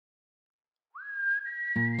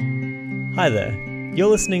Hi there. You're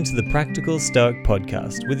listening to the Practical Stoic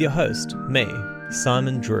Podcast with your host, me,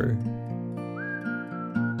 Simon Drew.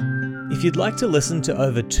 If you'd like to listen to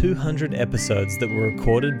over 200 episodes that were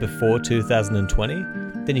recorded before 2020,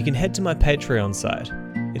 then you can head to my Patreon site.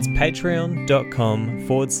 It's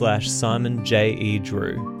patreon.com/Simon J.E.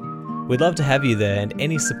 Drew. We'd love to have you there, and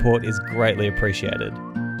any support is greatly appreciated.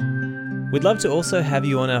 We'd love to also have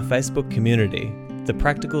you on our Facebook community, the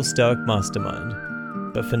Practical Stoic Mastermind.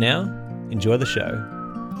 But for now, enjoy the show.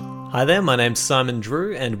 Hi there, my name's Simon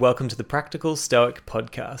Drew, and welcome to the Practical Stoic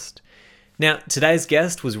Podcast. Now, today's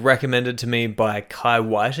guest was recommended to me by Kai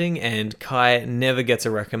Whiting, and Kai never gets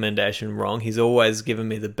a recommendation wrong. He's always given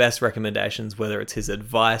me the best recommendations, whether it's his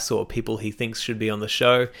advice or people he thinks should be on the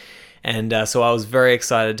show. And so I was very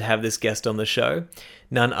excited to have this guest on the show,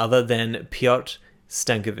 none other than Piotr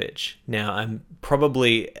Stankiewicz. Now, I'm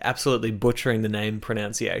probably absolutely butchering the name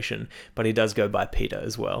pronunciation, but he does go by Peter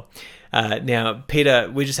as well. Now, Peter,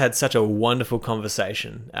 we just had such a wonderful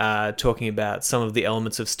conversation talking about some of the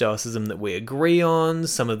elements of Stoicism that we agree on,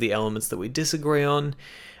 some of the elements that we disagree on,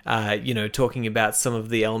 talking about some of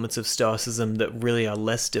the elements of Stoicism that really are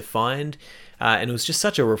less defined. And it was just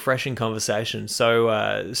such a refreshing conversation. So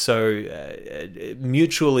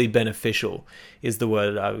mutually beneficial is the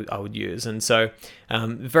word I would use. And so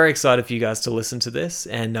very excited for you guys to listen to this.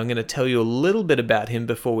 And I'm going to tell you a little bit about him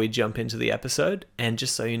before we jump into the episode. And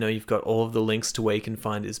just so you know, you've got all of the links to where you can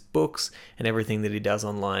find his books and everything that he does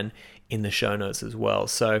online in the show notes as well.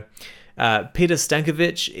 So Piotr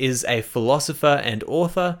Stankiewicz is a philosopher and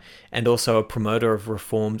author, and also a promoter of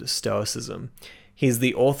reformed Stoicism. He's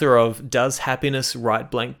the author of Does Happiness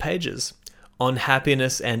Write Blank Pages? On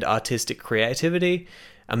Happiness and Artistic Creativity,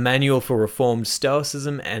 a manual for reformed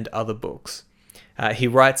Stoicism, and other books. He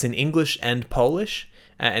writes in English and Polish,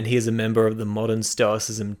 and he is a member of the Modern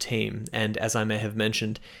Stoicism team. And as I may have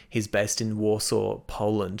mentioned, he's based in Warsaw,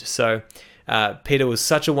 Poland. So Peter was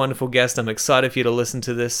such a wonderful guest. I'm excited for you to listen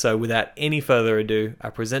to this. So without any further ado,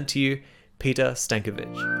 I present to you Piotr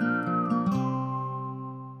Stankiewicz.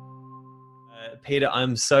 Peter,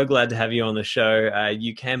 I'm so glad to have you on the show.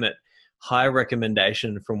 You came at high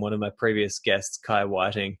recommendation from one of my previous guests, Kai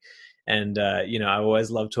Whiting. And, I always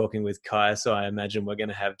love talking with Kai, so I imagine we're going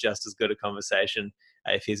to have just as good a conversation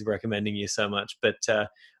if he's recommending you so much. But I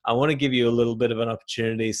want to give you a little bit of an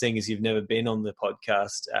opportunity, seeing as you've never been on the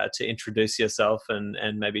podcast, to introduce yourself and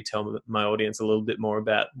maybe tell my audience a little bit more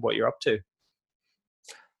about what you're up to.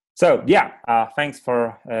 So, thanks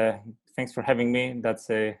for having me. That's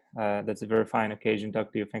a very fine occasion to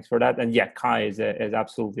talk to you. Thanks for that. And yeah, Kai is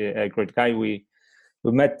absolutely a great guy. We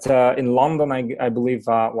met in London, I believe,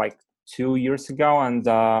 like 2 years ago, and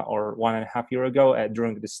or 1.5 years ago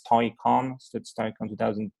during the Stoicon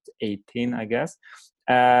 2018, I guess.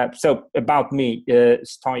 So about me,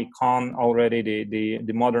 Stoicon already,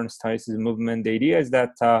 the modern Stoicism movement. The idea is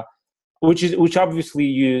that which obviously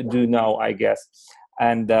you do know, I guess.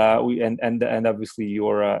 And obviously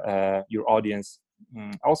your audience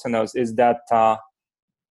also knows, is that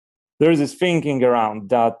there is this thinking around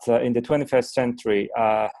that in the 21st century,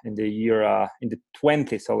 in the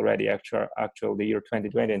 20s already, actually the year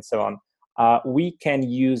 2020 and so on, we can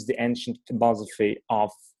use the ancient philosophy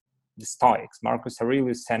of the Stoics, Marcus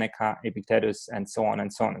Aurelius, Seneca, Epictetus, and so on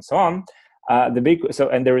and so on and so on. And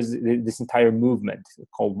there is this entire movement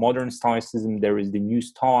called modern Stoicism. There is the new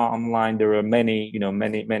Stoa online. There are many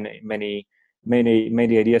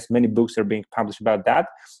ideas. Many books are being published about that.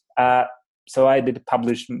 So I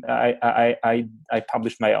published my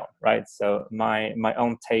own, right? So my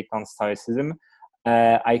own take on Stoicism.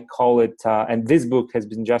 I call it, and this book has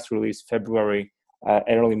been just released February,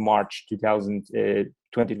 early March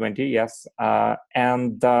 2020. Yes,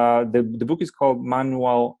 and the book is called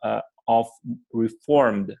Manual of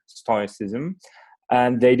Reformed Stoicism.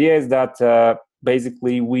 And the idea is that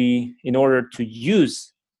basically we, in order to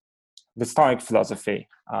use the Stoic philosophy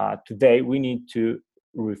today, we need to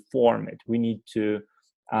reform it. We need to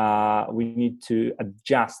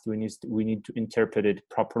adjust. We need to interpret it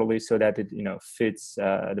properly so that it fits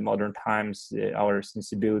the modern times, our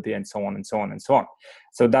sensibility, and so on and so on and so on.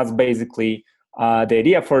 So that's basically the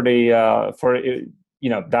idea for the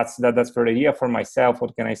that's for the idea for myself.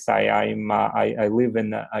 What can I say? I live in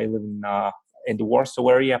the Warsaw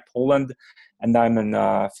area, Poland, and I'm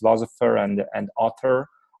a philosopher and author,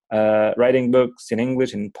 writing books in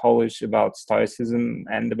English and Polish about Stoicism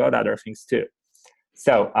and about other things too.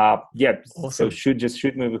 So awesome. So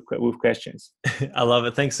shoot me with questions. I love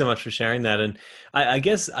it. Thanks so much for sharing that. And I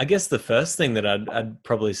guess the first thing that I'd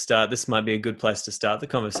probably start, this might be a good place to start the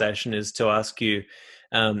conversation, is to ask you,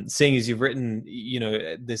 seeing as you've written,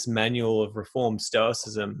 this manual of reformed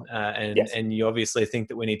Stoicism, Yes. and you obviously think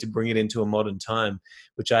that we need to bring it into a modern time,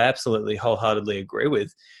 which I absolutely wholeheartedly agree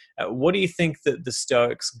with. What do you think that the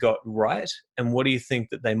Stoics got right, and what do you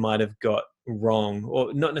think that they might have got wrong,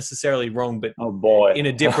 or not necessarily wrong, but Oh boy, in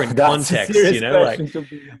a different that's a context? serious Like, question to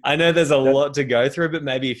be. I know there's a That, lot to go through, but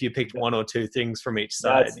maybe if you picked one or two things from each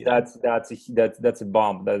side. that's a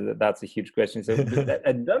bomb. That's a huge question. So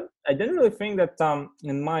I don't really think that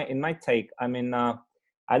in my take. I mean, I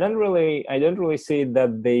don't really see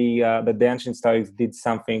that the ancient Stoics did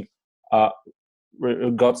something,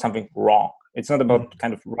 got something wrong. It's not about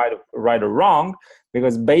kind of right or wrong,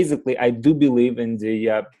 because basically I do believe in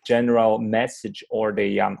the general message or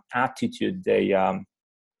the attitude they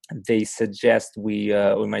suggest we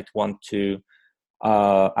might want to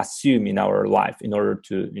assume in our life in order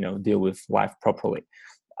to deal with life properly.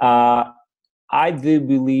 I do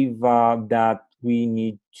believe that we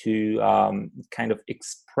need to kind of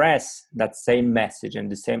express that same message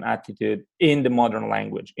and the same attitude in the modern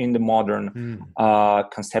language, in the modern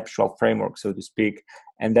conceptual framework, so to speak,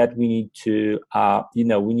 and that we need to, we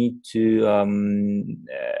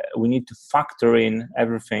need to factor in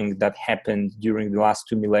everything that happened during the last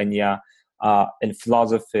 2 millennia in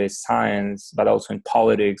philosophy, science, but also in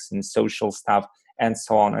politics and social stuff, and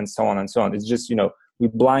so on and so on and so on. It's just we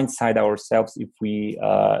blindside ourselves if we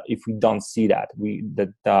don't see that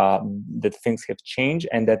that things have changed,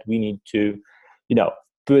 and that we need to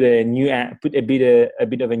put a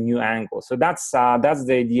bit of a new angle. So that's the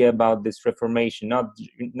idea about this reformation, not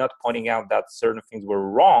pointing out that certain things were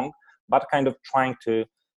wrong, but kind of trying to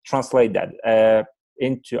translate that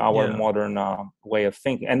into our modern way of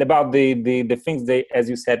thinking. And about the things they, as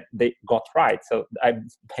you said, they got right. So I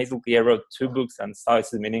wrote 2 books on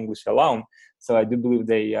Stoicism in English alone. So I do believe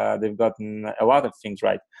they've gotten a lot of things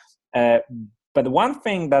right. But one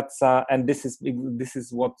thing that's and this is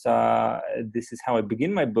how I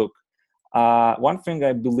begin my book. One thing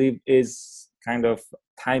I believe is kind of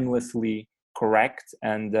timelessly correct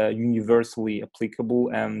and universally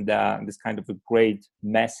applicable, and this kind of a great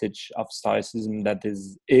message of Stoicism that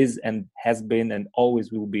is and has been and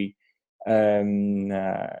always will be valid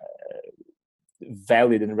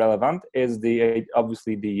and relevant, is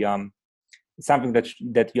obviously the something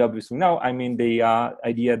that you obviously know. I mean, the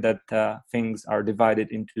idea that things are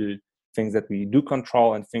divided into things that we do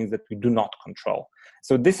control and things that we do not control.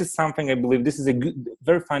 So this is something I believe, this is a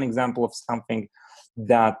very fine example of something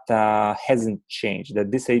that hasn't changed.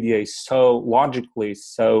 That this idea is so logically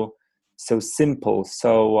so simple,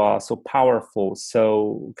 so powerful,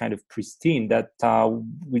 so kind of pristine, that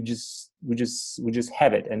we just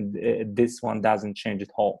have it, and this one doesn't change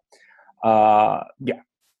at all. I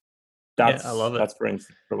love it. That's for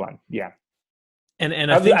instance for one. Yeah.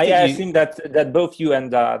 And I think I assume that both you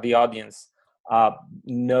and the audience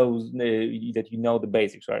knows that the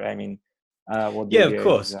basics, right? I mean, of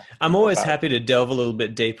course. I'm always happy to delve a little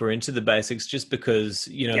bit deeper into the basics, just because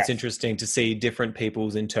it's interesting to see different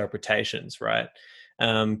people's interpretations, right?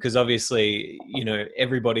 Because obviously,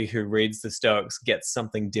 everybody who reads the Stoics gets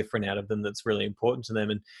something different out of them that's really important to them.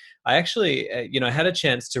 And I actually, had a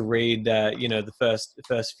chance to read, the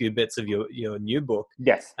first few bits of your new book.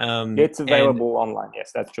 Yes, it's available online.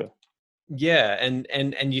 Yes, that's true. Yeah,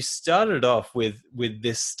 and you started off with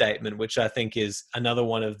this statement, which I think is another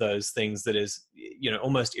one of those things that is,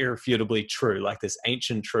 almost irrefutably true, like this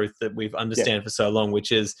ancient truth that we've understood for so long,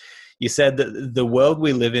 which is, you said that the world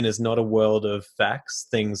we live in is not a world of facts,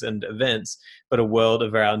 things, and events, but a world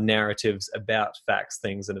of our narratives about facts,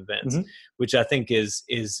 things, and events, which I think is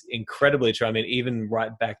incredibly true. I mean, even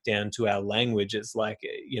right back down to our language, it's like,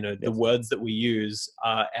 the words that we use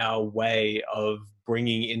are our way of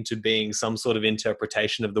bringing into being some sort of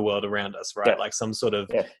interpretation of the world around us, right? Like some sort of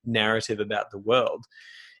narrative about the world.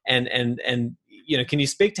 And can you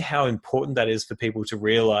speak to how important that is for people to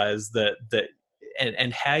realize that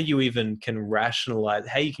and how you even can rationalize,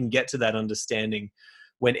 how you can get to that understanding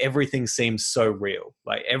when everything seems so real,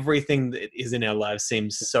 like everything that is in our lives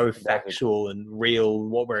seems so factual and real,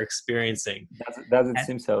 what we're experiencing. Does it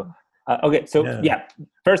seem so? Okay, so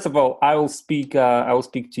first of all, I will speak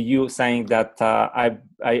to you, saying that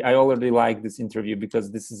I already like this interview,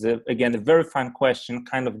 because this is again a very fine question,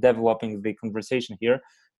 kind of developing the conversation here,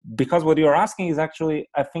 because what you're asking is actually,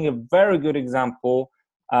 I think, a very good example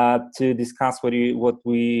to discuss what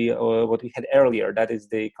we had earlier. That is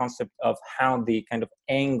the concept of how the kind of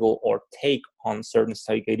angle or take on certain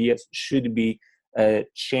Stoic ideas should be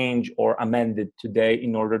changed or amended today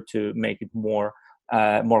in order to make it more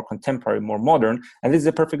contemporary, more modern. And this is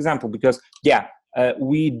a perfect example, because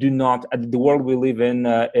we do not, the world we live in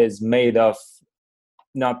is made of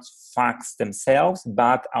not facts themselves,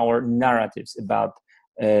 but our narratives about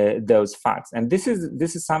those facts. And this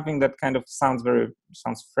is something that kind of sounds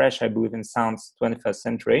fresh, I believe, and sounds 21st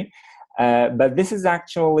century. But this is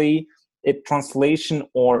actually a translation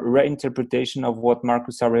or reinterpretation of what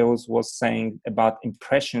Marcus Aurelius was saying about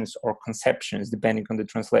impressions or conceptions, depending on the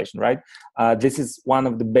translation, right? This is one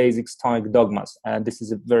of the basic Stoic dogmas. This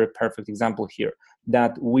is a very perfect example here,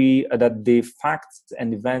 that the facts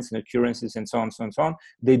and events and occurrences and so on, so on, so on,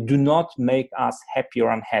 they do not make us happy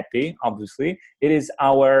or unhappy, obviously. It is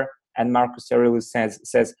and Marcus Aurelius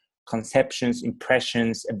says, conceptions,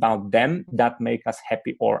 impressions about them that make us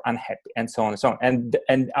happy or unhappy, and so on and so on.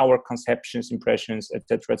 And our conceptions, impressions,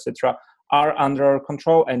 etc., are under our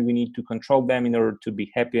control, and we need to control them in order to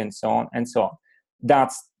be happy, and so on and so on.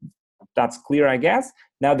 That's clear, I guess.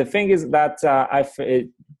 Now the thing is that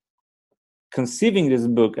conceiving this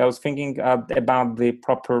book, I was thinking about the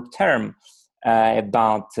proper term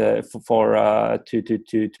to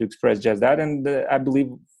express just that, and I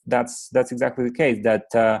believe that's exactly the case. That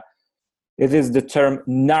it is the term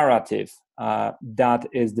narrative that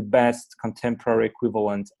is the best contemporary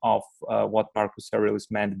equivalent of what Marcus Aurelius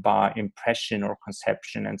meant by impression or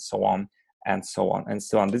conception, and so on, and so on, and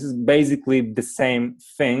so on. This is basically the same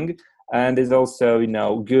thing, and is also,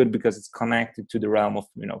 good because it's connected to the realm of,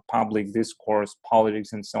 public discourse,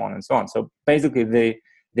 politics, and so on and so on. So basically,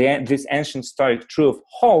 this ancient Stoic truth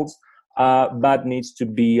holds, but needs to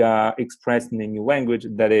be expressed in a new language.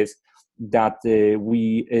 That is, that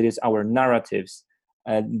it is our narratives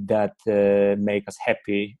that make us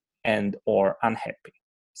happy and or unhappy.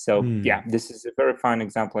 So this is a very fine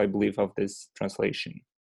example, I believe, of this translation.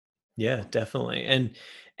 Yeah, definitely. And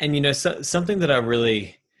something that I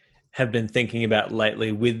really have been thinking about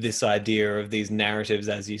lately with this idea of these narratives,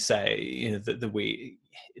 as you say,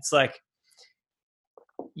 it's like,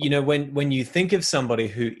 when you think of somebody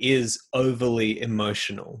who is overly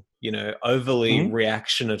emotional, overly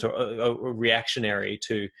reactionary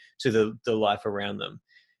to the life around them,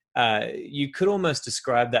 you could almost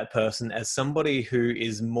describe that person as somebody who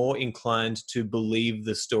is more inclined to believe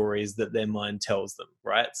the stories that their mind tells them,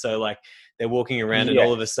 right? So like they're walking around and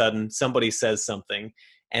all of a sudden somebody says something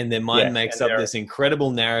and their mind makes up this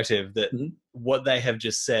incredible narrative that what they have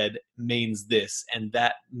just said means this, and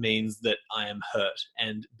that means that I am hurt.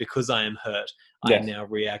 And because I am hurt, I now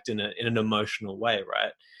react in an emotional way,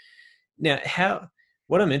 right? Now,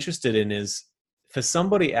 what I'm interested in is, for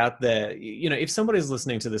somebody out there, if somebody's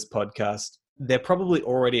listening to this podcast, they're probably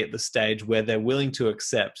already at the stage where they're willing to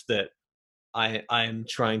accept that I am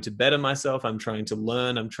trying to better myself, I'm trying to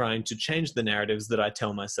learn, I'm trying to change the narratives that I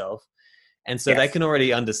tell myself. And so they can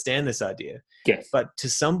already understand this idea. Yes. But to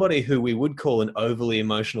somebody who we would call an overly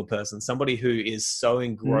emotional person, somebody who is so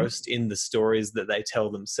engrossed in the stories that they tell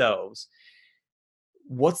themselves,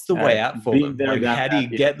 what's the way out for them? Like, how do you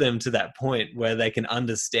get them to that point where they can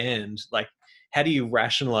understand? Like, how do you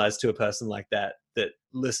rationalize to a person like that,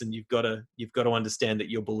 listen, you've got to understand that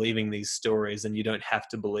you're believing these stories and you don't have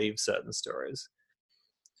to believe certain stories?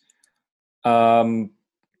 I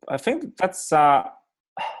think that's...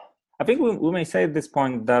 I think we may say at this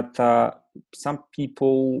point that some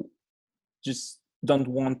people just don't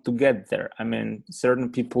want to get there. I mean, certain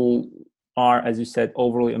people are, as you said,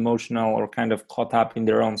 overly emotional or kind of caught up in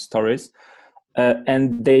their own stories,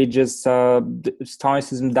 and they just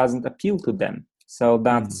Stoicism doesn't appeal to them. So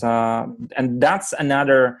that's and that's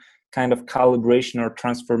another kind of calibration or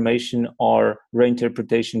transformation or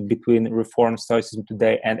reinterpretation between Reformed Stoicism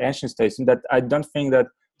today and ancient Stoicism. That I don't think that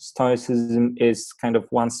Stoicism is kind of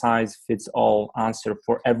one size fits all answer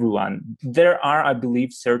for everyone. There are, I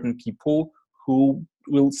believe, certain people who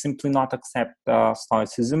will simply not accept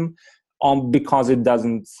Stoicism because it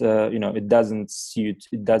doesn't, it doesn't suit,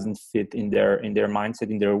 it doesn't fit in their mindset,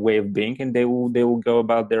 in their way of being, and they will go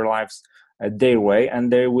about their lives their way,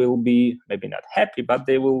 and they will be maybe not happy, but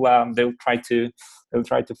they'll try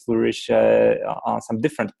to flourish on some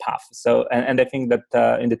different path. So, and I think that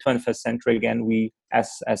in the 21st century, again, we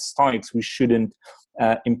as Stoics, we shouldn't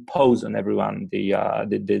impose on everyone the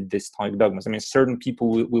Stoic dogmas. I mean, certain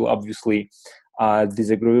people will obviously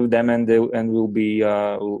disagree with them, and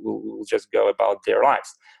will just go about their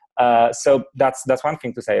lives. So that's one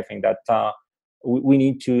thing to say. I think that we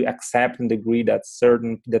need to accept and agree that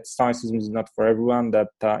Stoicism is not for everyone, that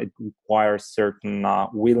it requires certain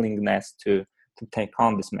willingness to take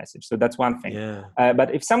on this message. So that's one thing.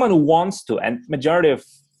 But if someone wants to, and majority of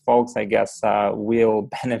folks, I guess, will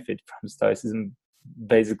benefit from Stoicism.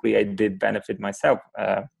 Basically, I did benefit myself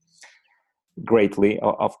greatly,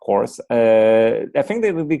 of course. I think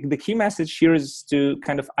the key message here is to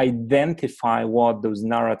kind of identify what those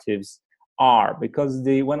narratives are, because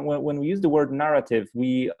when we use the word narrative,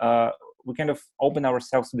 we kind of open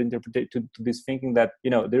ourselves to the to this thinking that,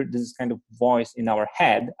 you know, there's this kind of voice in our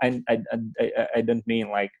head. And I don't mean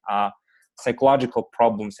like psychological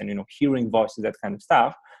problems and, you know, hearing voices, that kind of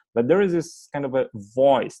stuff, but there is this kind of a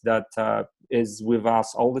voice that is with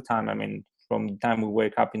us all the time. I mean, from the time we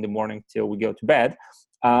wake up in the morning till we go to bed,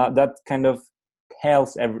 that kind of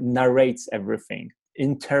narrates everything,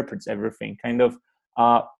 interprets everything, kind of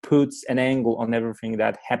puts an angle on everything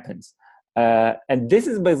that happens. And this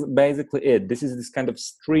is basically it. This is this kind of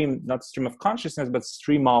stream, not stream of consciousness, but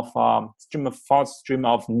stream of thoughts, stream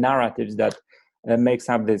of narratives that makes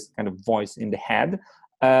up this kind of voice in the head.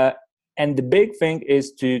 And the big thing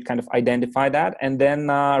is to kind of identify that, and then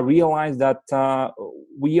realize that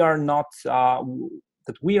we are not,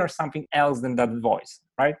 that we are something else than that voice,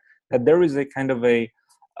 right? That there is a kind of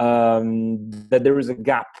that there is a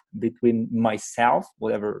gap between myself,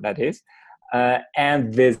 whatever that is,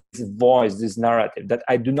 and this voice, this narrative, that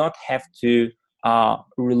I do not have to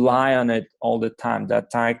rely on it all the time, that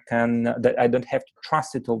I don't have to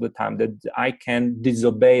trust it all the time, that I can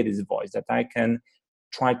disobey this voice, that I can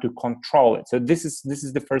try to control it. So this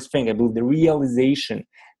is the first thing. I believe the realization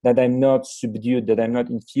that I'm not subdued, that I'm not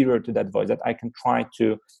inferior to that voice, that I can try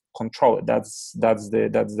to control it. That's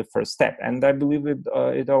the first step, and I believe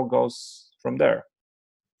it all goes from there.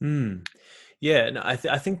 Yeah, no, I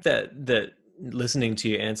think that listening to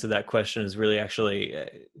you answer that question has really actually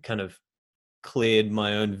kind of cleared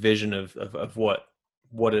my own vision of what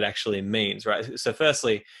it actually means, right? So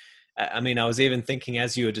firstly, I mean, I was even thinking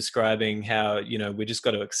as you were describing how, you know, we just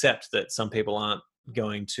got to accept that some people aren't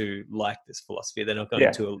going to like this philosophy. They're not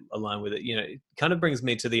going to align with it. You know, it kind of brings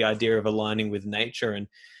me to the idea of aligning with nature and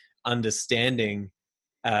understanding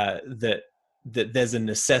that there's a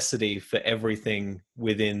necessity for everything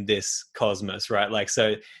within this cosmos, right? Like,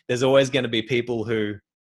 so there's always going to be people who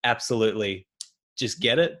absolutely just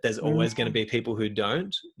get it. There's always going to be people who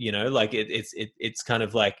don't, you know, like it's kind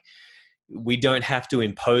of like, we don't have to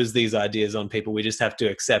impose these ideas on people. We just have to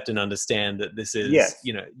accept and understand that this is,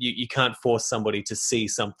 you know, you can't force somebody to see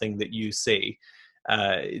something that you see.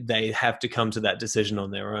 They have to come to that decision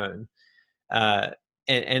on their own.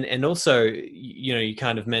 And also, you know, you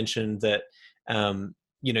kind of mentioned that,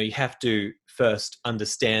 you know, you have to first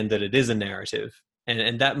understand that it is a narrative,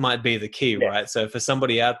 and that might be the key, right? So for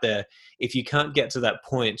somebody out there, if you can't get to that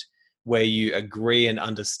point where you agree and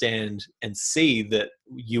understand and see that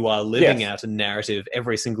you are living out a narrative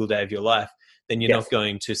every single day of your life, then you're not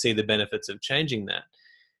going to see the benefits of changing that.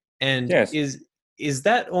 And is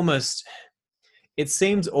that almost, it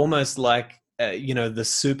seems almost like, you know, the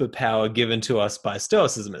superpower given to us by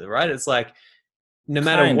Stoicism, right? It's like, no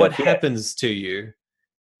matter what happens to you,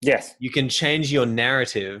 you can change your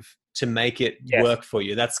narrative to make it work for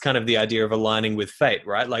you. That's kind of the idea of aligning with fate,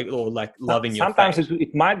 right? Like, or like loving your fate. Sometimes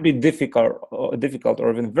it might be difficult or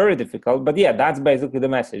even very difficult, but that's basically the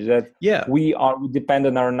message, that we depend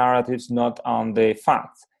on our narratives, not on the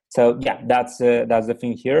facts. So that's the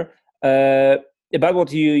thing here. About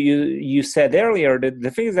what you said earlier,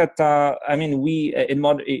 the thing is that I mean, we in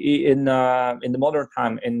the modern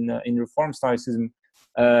time, in Reform Stoicism,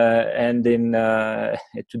 and in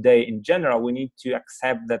today in general, we need to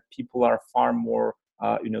accept that people are far more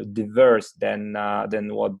you know, diverse than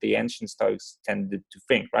what the ancient Stoics tended to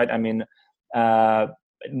think, right? I mean,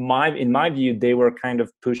 in my view, they were kind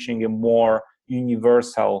of pushing a more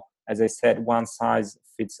universal, as I said, one size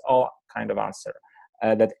fits all kind of answer.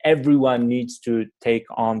 That everyone needs to take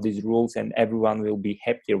on these rules and everyone will be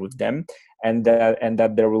happier with them, and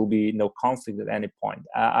that there will be no conflict at any point.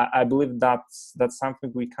 I believe that's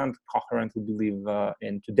something we can't coherently believe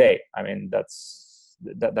in today. I mean, that's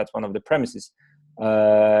one of the premises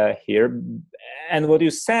here. And what you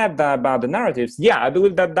said about the narratives, I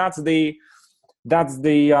believe that's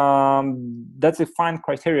a fine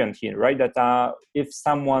criterion here, right? That if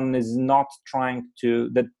someone is not trying to,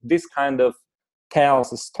 that this kind of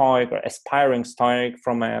tells a Stoic or aspiring Stoic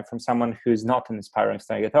from someone who is not an aspiring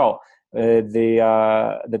Stoic at all,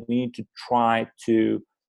 that we need to try to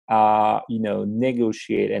you know,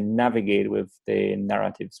 negotiate and navigate with the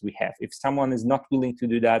narratives we have. If someone is not willing to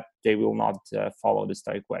do that, they will not follow the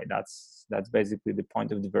Stoic way. That's basically the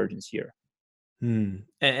point of divergence here. And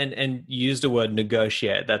you used the word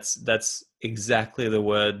negotiate. That's exactly the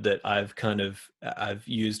word that I've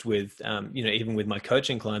used with you know, even with my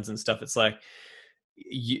coaching clients and stuff. It's like,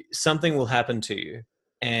 something will happen to you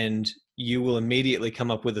and you will immediately come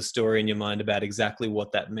up with a story in your mind about exactly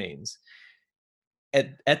what that means.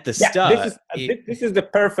 At the start, this is the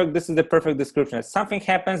perfect description. If something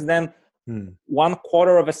happens, then Hmm.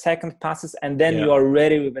 1/4 of a second passes, and then Yeah. you are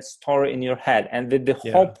ready with a story in your head. And the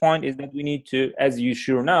whole Yeah. point is that we need to, as you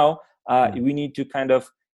sure know, Hmm. we need to kind of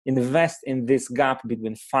invest in this gap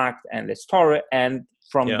between fact and the story, and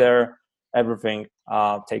from Yeah. there everything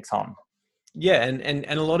takes on. Yeah, and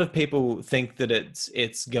a lot of people think that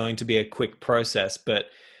it's going to be a quick process, but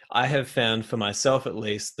I have found for myself at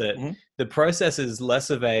least that Mm-hmm. the process is less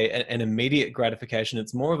of an immediate gratification.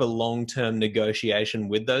 It's more of a long-term negotiation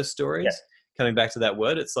with those Yes. stories. Coming back to that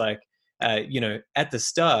word, it's like at the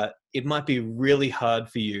start, it might be really hard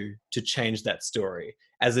for you to change that story,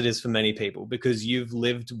 as it is for many people, because you've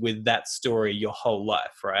lived with that story your whole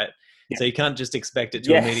life, right? So you can't just expect it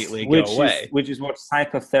to Yes, immediately go away. which is what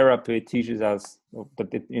psychotherapy teaches us,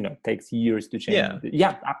 that it takes years to change. Yeah.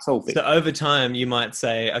 Yeah, absolutely. So over time, you might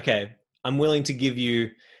say, okay, I'm willing to give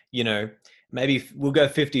you, you know, maybe we'll go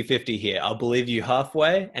 50-50 here. I'll believe you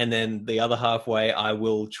halfway. And then the other halfway, I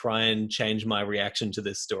will try and change my reaction to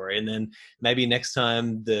this story. And then maybe next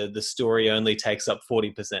time the story only takes up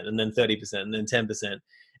 40%, and then 30%, and then 10%,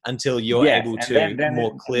 until you're Yes, able and to more then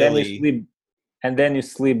you clearly. sleep, and then you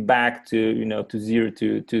slip back to to zero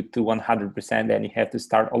to 100%, and you have to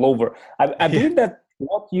start all over. I Yeah. believe that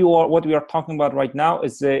what we are talking about right now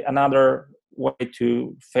is another way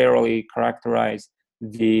to fairly characterize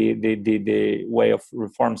the way of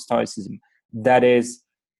reform Stoicism. That is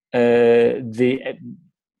the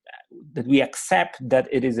that we accept that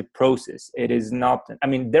it is a process. It is not, I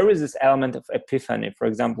mean, there is this element of epiphany, for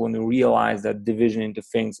example, when we realize that division into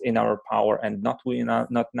things in our power and not in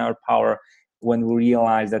our power, when we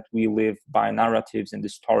realize that we live by narratives and the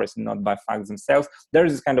stories and not by facts themselves. There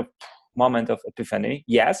is this kind of moment of epiphany,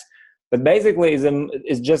 yes, but basically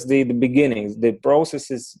it's just the beginnings. The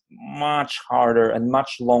process is much harder and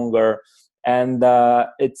much longer. And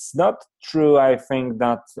it's not true, I think,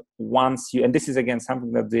 that once you, and this is again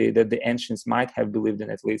something that the ancients might have believed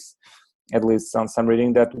in, at least on some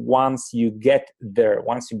reading, that once you get there,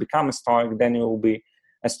 once you become a Stoic, then you will be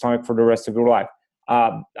a Stoic for the rest of your life.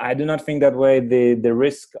 I do not think that way. The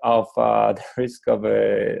risk of of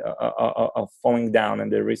falling down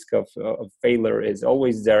and the risk of failure is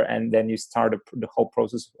always there, and then you start the whole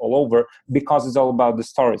process all over, because it's all about the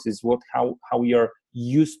stories. It's how we are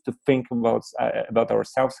used to think about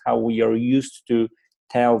ourselves, how we are used to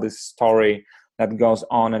tell this story that goes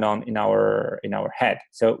on and on in our head.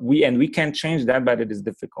 So we can change that, but it is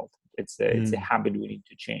difficult. It's a habit we need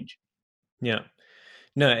to change. Yeah.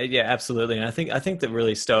 No, yeah, absolutely. And I think that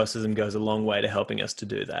really Stoicism goes a long way to helping us to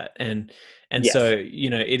do that. And so,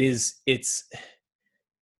 Yes.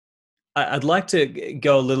 I'd like to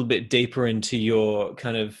go a little bit deeper into your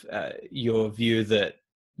kind of your view that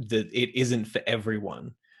it isn't for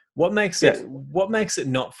everyone. Yes. What makes it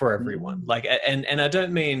not for everyone? Like, and I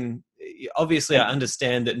don't mean, obviously I And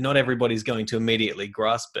understand that not everybody's going to immediately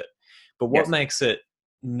grasp it, but what yes. makes it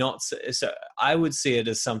not so I would see it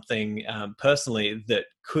as something personally that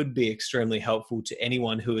could be extremely helpful to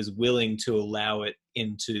anyone who is willing to allow it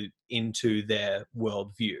into their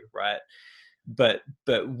worldview, right? But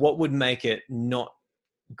what would make it not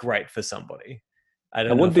great for somebody? I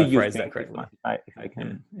don't And know what if do I you phrased that think, correctly. Yeah.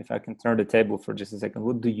 if I can turn the table for just a second,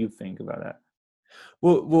 what do you think about that?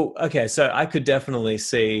 Okay. So I could definitely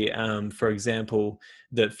see, for example,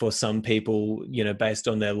 that for some people, based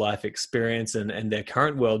on their life experience and their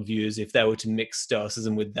current worldviews, if they were to mix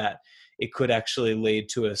Stoicism with that, it could actually lead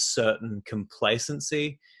to a certain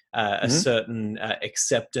complacency, a Hmm. certain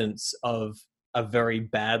acceptance of a very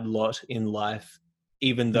bad lot in life,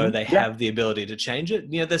 even though Hmm. they Yeah. have the ability to change it.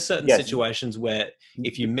 There's certain Yes. situations where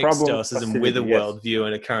if you The mix problem of Stoicism with a passivity. Yes. worldview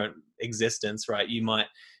and a current existence, right, you might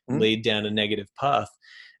Hmm. lead down a negative path.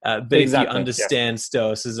 But if you Exactly. Yes. understand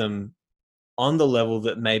Stoicism on the level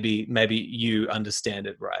that maybe you understand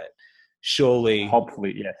it, right, surely,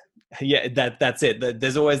 Hopefully. Yes. yeah, that's it.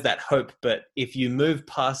 There's always that hope. But if you move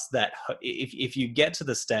past that, if you get to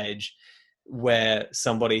the stage where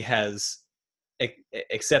somebody has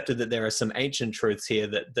accepted that there are some ancient truths here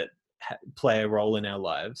that play a role in our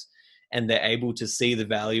lives, and they're able to see the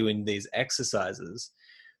value in these exercises,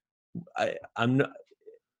 I'm not,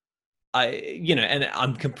 and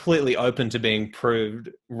I'm completely open to being proved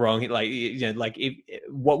wrong. Like, like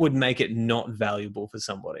what would make it not valuable for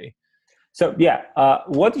somebody? So yeah,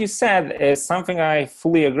 what you said is something I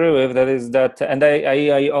fully agree with. That is that, and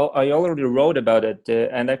I already wrote about it,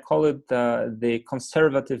 and I call it the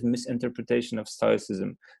conservative misinterpretation of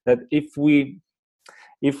Stoicism. That if we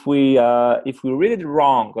read it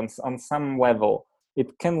wrong on some level,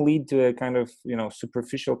 it can lead to a kind of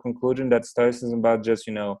superficial conclusion that Stoicism is about just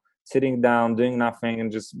sitting down, doing nothing,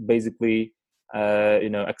 and just basically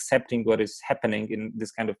accepting what is happening in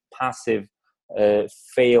this kind of passive,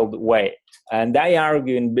 failed way. And I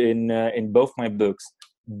argue in both my books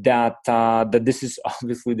that this is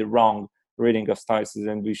obviously the wrong reading of Stoicism,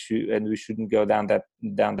 and we shouldn't go down that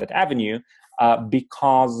avenue,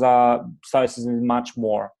 because Stoicism is much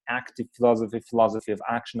more active philosophy of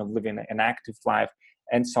action, of living an active life,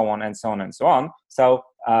 and so on and so on and so on. So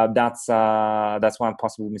that's one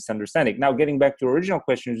possible misunderstanding. Now, getting back to the original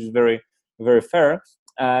question, which is very, very fair.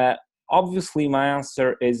 Obviously, my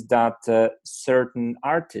answer is that certain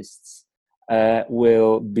artists might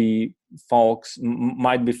be folks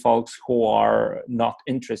who are not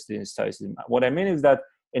interested in Stoicism. What I mean is that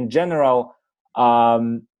in general,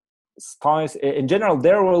 there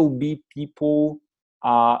will be people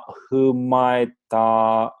who might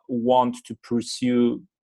want to pursue,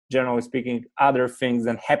 generally speaking, other things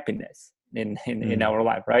than happiness in our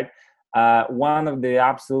life, right? One of the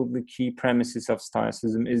absolutely key premises of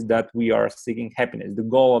Stoicism is that we are seeking happiness. The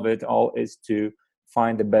goal of it all is to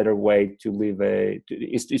find a better way to live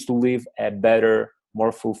to live a better,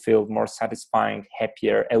 more fulfilled, more satisfying,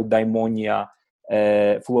 happier, eudaimonia,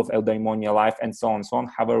 full of eudaimonia life, and so on,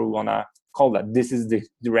 however we want to call that. This is the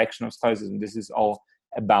direction of Stoicism. This is all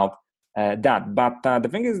about that. But the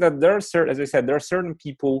thing is that there are certain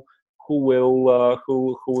people who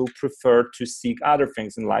will prefer to seek other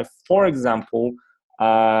things in life. For example,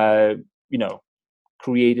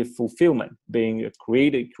 creative fulfillment,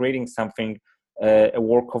 creating something, a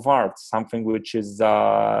work of art, something which is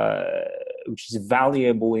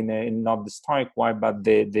valuable in not the Stoic way, but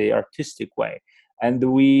the artistic way. And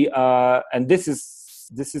this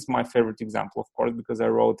is my favorite example, of course, because I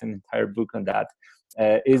wrote an entire book on that.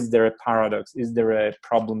 Is there a paradox? Is there a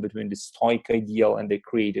problem between the Stoic ideal and the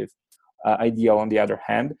creative ideal on the other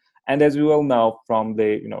hand? And as we all know from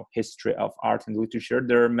the history of art and literature,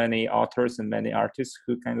 there are many authors and many artists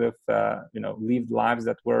who kind of lived lives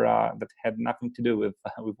that had nothing to do with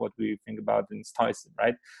what we think about in Stoicism,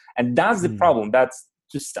 right? And that's the problem. That's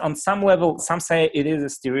just on some level. Some say it is a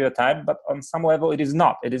stereotype, but on some level it is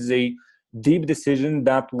not. It is a deep decision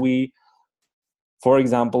that we, for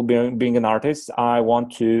example, being an artist, I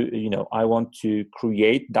want to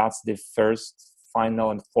create. That's the first,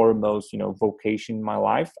 final, and foremost, vocation in my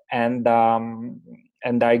life, and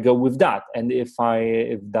I go with that. And if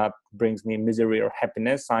that brings me misery or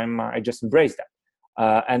happiness, I just embrace that.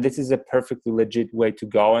 And this is a perfectly legit way to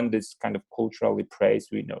go, and this kind of culturally praised.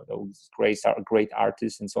 We know those great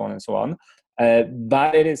artists and so on and so on.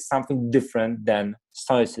 But it is something different than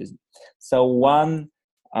Stoicism. So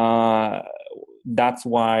that's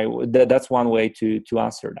one way to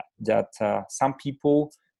answer that some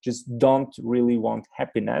people just don't really want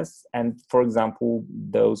happiness, and for example,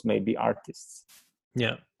 those may be artists.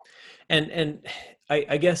 Yeah. And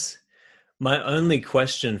I guess my only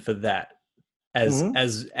question for that,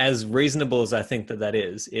 as reasonable as I think that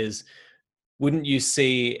is, wouldn't you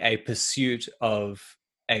see a pursuit of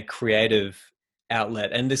a creative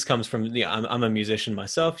outlet? And this comes from I'm a musician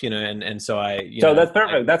myself, and so so that's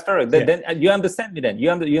perfect. That's perfect. Yeah. Then you understand me. Then you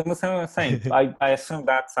understand what I'm saying. I assume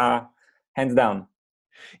that's hands down.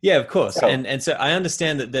 Yeah, of course. And so I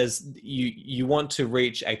understand that there's you want to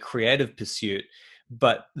reach a creative pursuit,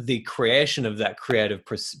 but the creation of that creative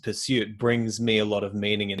pursuit brings me a lot of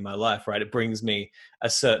meaning in my life, right? It brings me a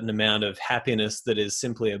certain amount of happiness that is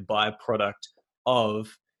simply a byproduct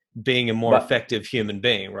of being a more effective human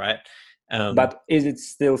being, right? But is it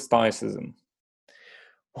still Stoicism?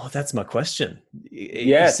 Well, that's my question.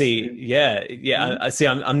 Yes. You see, yeah. I see.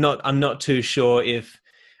 I'm not too sure if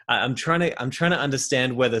I'm trying to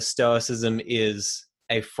understand whether Stoicism is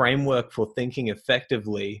a framework for thinking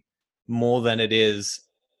effectively more than it is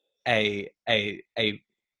I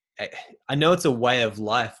know it's a way of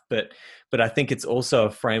life, but I think it's also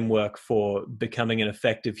a framework for becoming an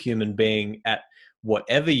effective human being at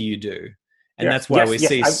whatever you do. And that's why we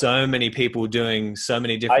see so many people doing so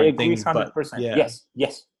many different things. I agree 100%. But yeah. Yes.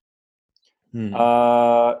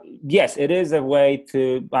 Yes, it is a way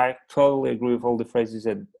to. I totally agree with all the phrases.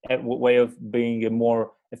 A way of being a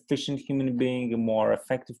more efficient human being, a more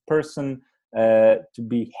effective person, to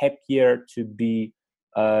be happier, to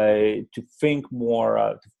think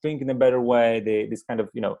more, to think in a better way. This kind of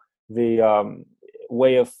the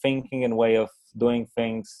way of thinking and way of doing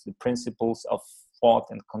things, the principles of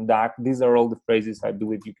thought and conduct. These are all the phrases I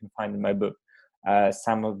believe you can find in my book.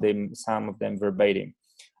 Some of them verbatim.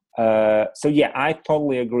 So yeah, I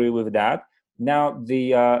totally agree with that. Now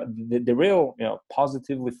the real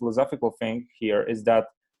positively philosophical thing here is that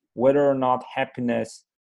whether or not happiness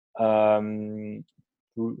attained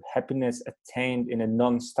in a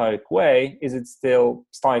non-Stoic way, is it still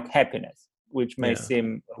Stoic happiness? which may Yeah.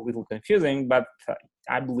 seem a little confusing, but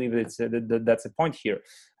I believe that's a point here.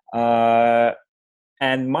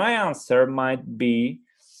 And my answer might be,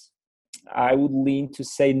 I would lean to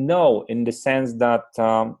say no, in the sense that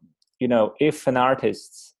if an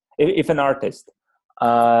artist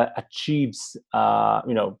achieves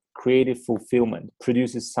creative fulfillment,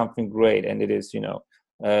 produces something great, and it is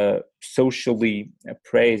socially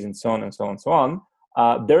praised, and so on and so on and so on,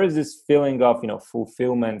 there is this feeling of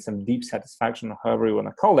fulfillment, some deep satisfaction, however you want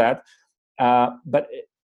to call that, but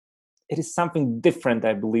it is something different,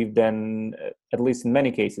 I believe, than at least in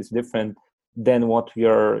many cases different than what we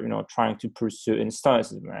are trying to pursue in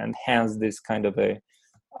Stoicism, and hence this kind of a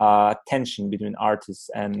tension between artists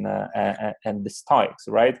and the Stoics,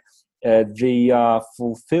 right? The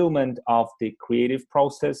fulfillment of the creative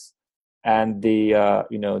process and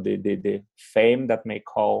the fame that may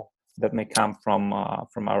come from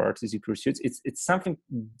our artistic pursuits, it's something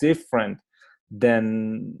different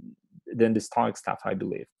than the Stoic stuff, I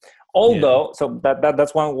believe. Although, so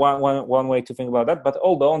that's one way to think about that. But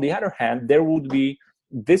although, on the other hand, there would be,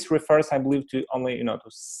 this refers, I believe, to only to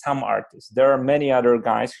some artists. There are many other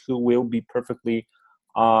guys who will be perfectly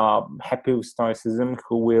happy with Stoicism,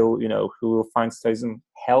 who will find Stoicism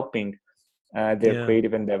helping their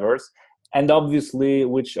creative endeavors. And obviously,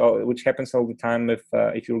 which happens all the time, if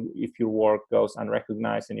your work goes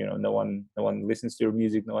unrecognized and no one listens to your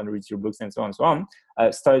music, no one reads your books, and so on and so on,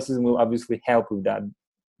 Stoicism will obviously help with that.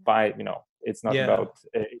 By it's not about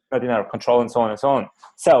it's not in our control, and so on and so on.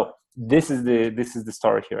 So this is the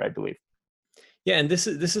story here, I believe. Yeah, and this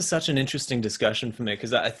is such an interesting discussion for me,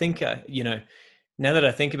 because I think now that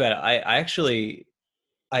I think about it,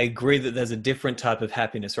 I agree that there's a different type of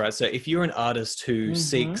happiness, right? So if you're an artist who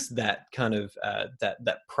seeks that kind of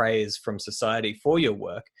that praise from society for your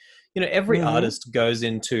work, every artist goes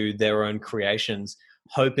into their own creations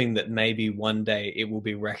hoping that maybe one day it will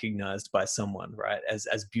be recognized by someone, right,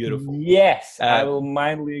 as beautiful. Yes, I will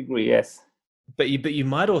mildly agree. Yes, but you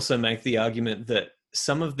might also make the argument that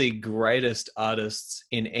some of the greatest artists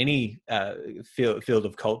in any field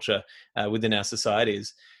of culture within our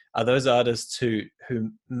societies are those artists who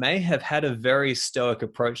may have had a very Stoic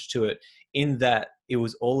approach to it, in that it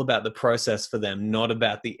was all about the process for them, not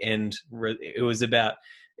about the end. It was about,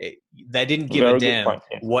 they didn't give a damn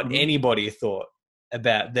what anybody thought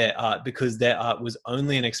about their art, because their art was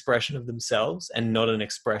only an expression of themselves and not an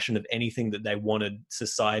expression of anything that they wanted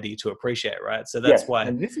society to appreciate, right? So that's why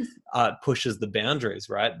art pushes the boundaries,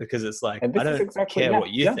 right? Because it's like, I don't care what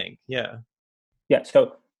you think. Yeah.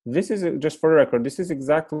 So this is, just for the record, this is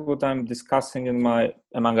exactly what I'm discussing in my,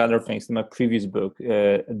 among other things, in my previous book,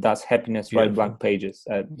 Does Happiness Write Blank Pages?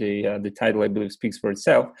 The title, I believe, speaks for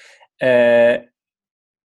itself. And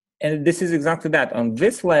this is exactly that. On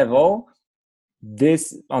this level,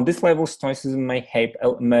 Stoicism may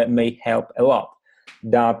help a lot.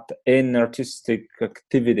 That in artistic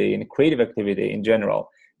activity, in creative activity in general,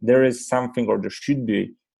 there is something, or there should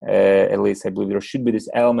be, at least I believe there should be, this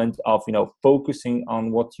element of focusing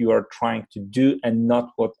on what you are trying to do and not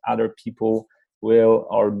what other people will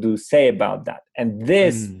or do say about that. And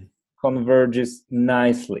this converges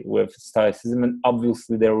nicely with Stoicism. And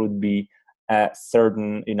obviously there would be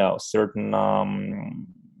certain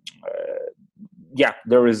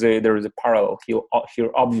there is a parallel here,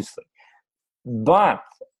 obviously. But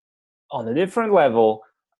on a different level,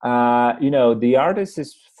 the artist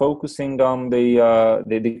is focusing on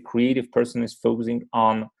the creative person is focusing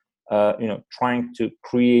on trying to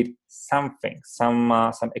create something,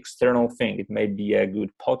 some external thing. It may be a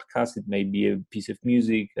good podcast, it may be a piece of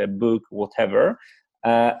music, a book, whatever.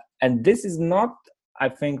 And this is not, I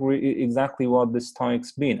think, exactly what the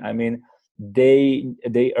Stoics mean. I mean,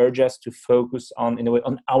 they urge us to focus on, in a way,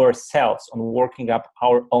 on ourselves, on working up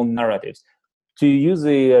our own narratives. To use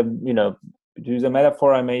a to use a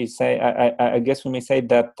metaphor, I may say, I guess we may say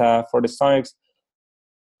that for the Stoics,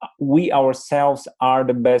 we ourselves are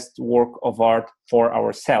the best work of art for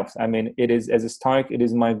ourselves. I mean, it is, as a Stoic, it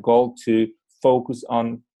is my goal to focus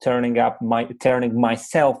on turning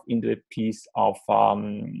myself into a piece of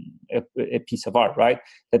a piece of art, right?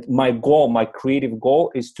 That my goal, my creative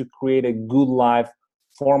goal, is to create a good life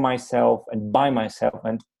for myself and by myself,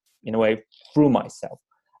 and in a way through myself.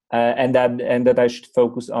 And that I should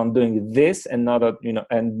focus on doing this, and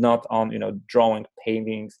not on drawing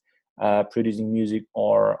paintings, producing music,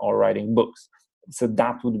 or writing books. So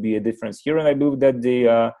that would be a difference here. And I believe that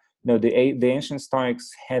the ancient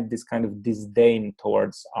Stoics had this kind of disdain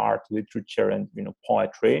towards art, literature, and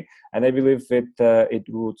poetry, and I believe it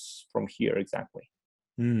roots from here exactly.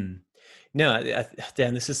 No,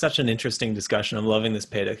 Dan, this is such an interesting discussion. I'm loving this,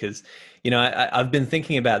 Peter, because, I've been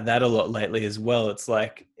thinking about that a lot lately as well. It's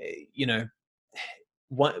like,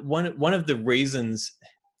 one of the reasons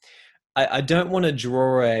I don't want to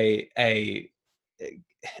draw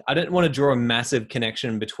I don't want to draw a massive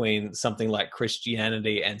connection between something like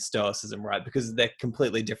Christianity and Stoicism, right? Because they're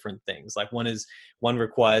completely different things. Like one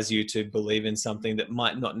requires you to believe in something that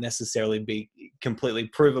might not necessarily be completely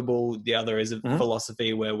provable. The other is a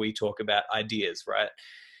philosophy where we talk about ideas, right?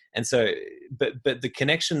 And so, but the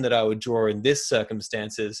connection that I would draw in this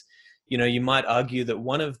circumstance is, you might argue that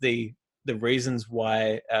one of the reasons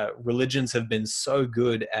why religions have been so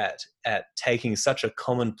good at taking such a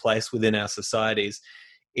common place within our societies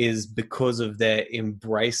is because of their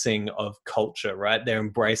embracing of culture, right? Their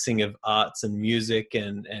embracing of arts and music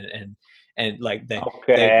and like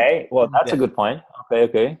Okay, well, that's a good point.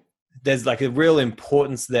 Okay. there's like a real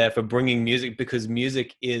importance there for bringing music, because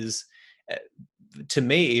music is, to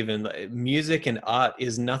me, even music and art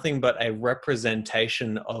is nothing but a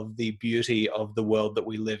representation of the beauty of the world that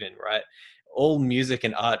we live in, right? All music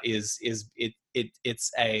and art it's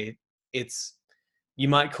you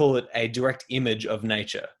might call it a direct image of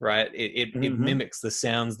nature, right? It mimics the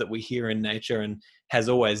sounds that we hear in nature, and has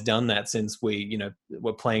always done that since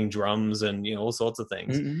we're playing drums and all sorts of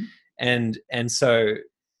things. And so,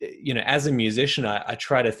 as a musician, I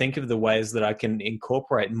try to think of the ways that I can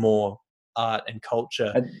incorporate more art and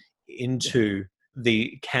culture into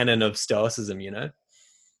the canon of Stoicism.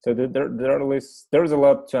 So there's a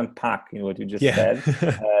lot to unpack in what you just said.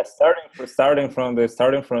 Starting from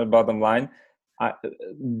the bottom line,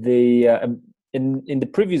 in the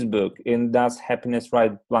previous book, in Does Happiness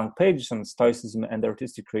Write Blank Pages on Stoicism and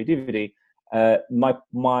Artistic Creativity, my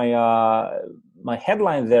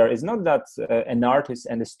headline there is not that an artist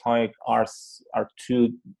and a Stoic are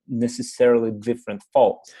two necessarily different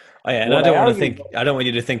folks. Oh yeah, and I don't want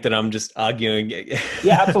you to think that I'm just arguing.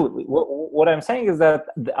 Yeah, absolutely. What I'm saying is that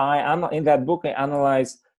in that book I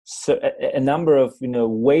analyze a number of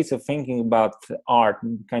ways of thinking about art,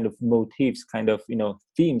 kind of motifs, kind of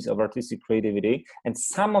themes of artistic creativity, and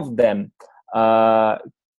some of them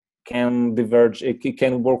can diverge. It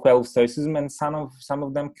can work well with Stoicism, and some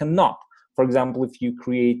of them cannot. For example, if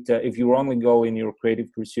your only goal in your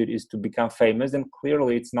creative pursuit is to become famous, then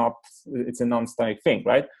clearly it's a non-Stoic thing,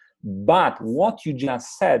 right? But what you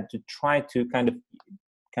just said, to try to try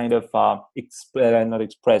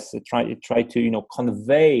to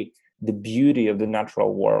convey the beauty of the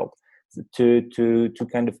natural world, to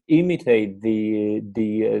kind of imitate the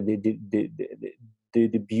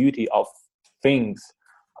beauty of things,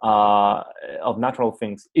 of natural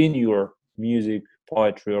things in your music,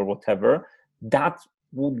 poetry, or whatever, that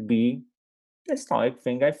would be a Stoic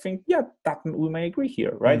thing. I think, yeah, that we may agree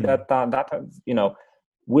here, right? That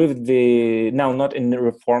with the, now not in the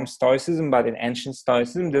Reformed Stoicism, but in ancient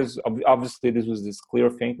Stoicism, there's obviously this was this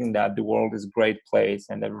clear thinking that the world is a great place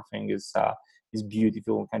and everything is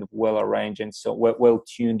beautiful, kind of well arranged, and so well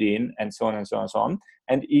tuned in, and so on and so on and so on.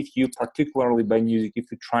 And if you, particularly by music,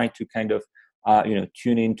 if you try to kind of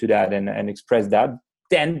tune into that and express that,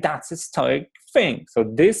 then that's a Stoic thing. So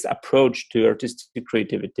this approach to artistic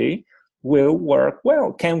creativity can work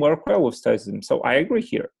well with Stoicism. So I agree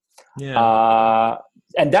here. Yeah.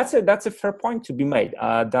 And that's a fair point to be made,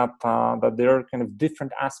 that there are kind of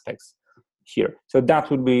different aspects here. So that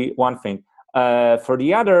would be one thing. For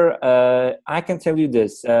the other, I can tell you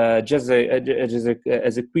this, just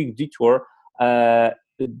as a quick detour.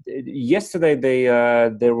 Yesterday, I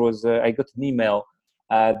got an email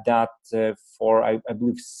that for I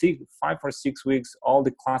believe 5 or 6 weeks, all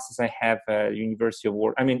the classes I have at University of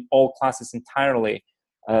Warsaw, all classes entirely,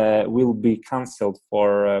 will be cancelled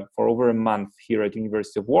for over a month here at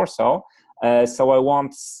University of Warsaw. So I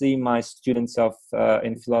won't see my students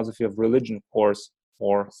in philosophy of religion course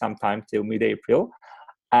for some time till mid-April.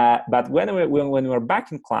 But when we're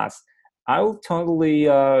back in class, I will totally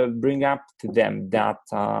bring up to them that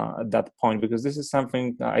point, because this is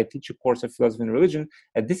something I teach a course of philosophy and religion,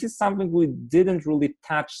 and this is something we didn't really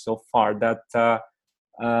touch so far. That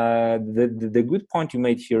the good point you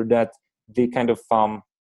made here, that the kind of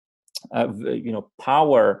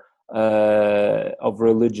power of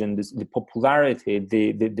religion, the popularity,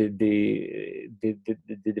 the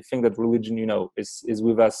thing that religion is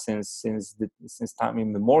with us since time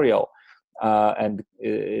immemorial, and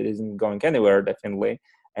it isn't going anywhere, definitely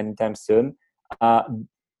anytime soon.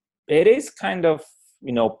 It is kind of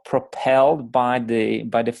propelled by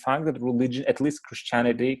the fact that religion, at least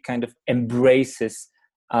Christianity, kind of embraces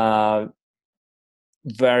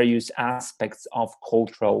various aspects of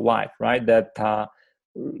cultural life, right? That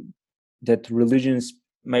religions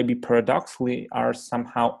maybe paradoxically are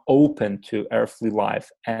somehow open to earthly life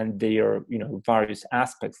and their various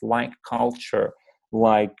aspects like culture,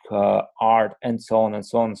 like art, and so on and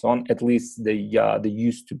so on and so on. At least they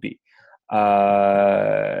used to be,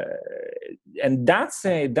 and that's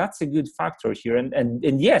a good factor here.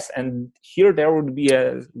 And yes, and here there would be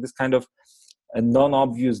this kind of a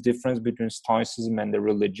non-obvious difference between Stoicism and the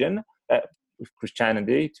religion,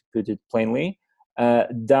 Christianity, to put it plainly.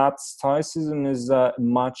 That Stoicism is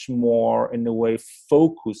much more, in a way,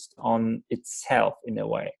 focused on itself, in a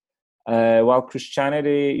way, while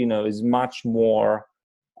Christianity, is much more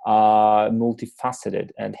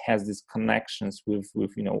multifaceted and has these connections with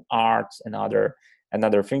arts and other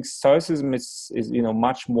things. Stoicism is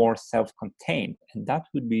much more self-contained, and that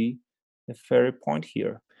would be a fair point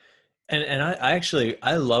here. And I actually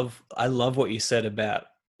I love what you said about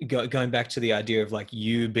going back to the idea of like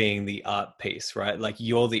you being the art piece, right? Like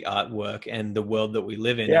you're the artwork and the world that we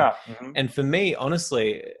live in. Yeah. And for me,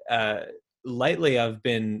 honestly, lately I've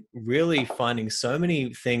been really finding so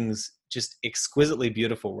many things just exquisitely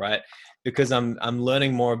beautiful, right? Because I'm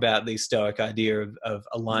learning more about the Stoic idea of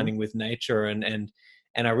aligning with nature, and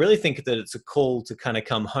I really think that it's a call to kind of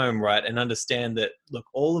come home, right, and understand that, look,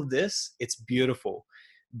 all of this, it's beautiful,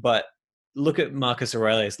 but look at Marcus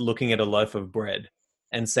Aurelius looking at a loaf of bread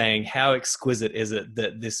and saying, how exquisite is it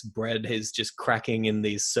that this bread is just cracking in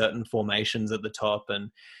these certain formations at the top, and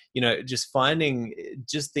just finding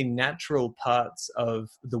just the natural parts of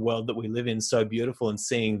the world that we live in so beautiful and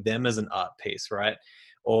seeing them as an art piece, right?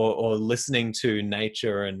 Or listening to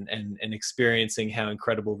nature and experiencing how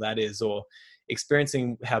incredible that is, or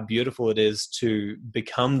experiencing how beautiful it is to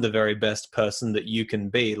become the very best person that you can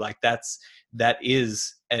be. Like that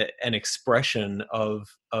is an expression of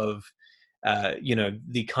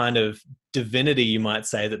the kind of divinity, you might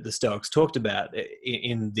say, that the Stoics talked about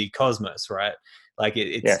in the cosmos, right? Like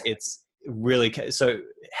it's really. So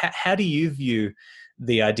how do you view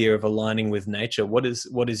the idea of aligning with nature? What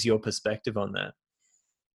is your perspective on that?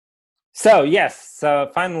 So yes,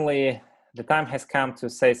 so finally the time has come to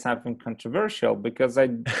say something controversial, because I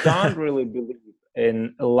don't really believe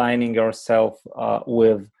in aligning ourselves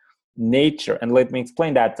with nature, and let me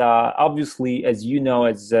explain that. Obviously, as you know,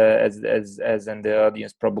 as and the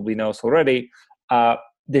audience probably knows already,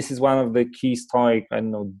 this is one of the key Stoic, I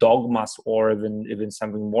don't know, dogmas, or even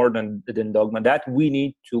something more than dogma, that we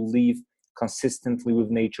need to live consistently with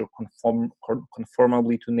nature,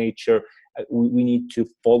 conformably to nature. We need to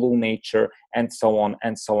follow nature, and so on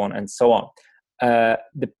and so on and so on.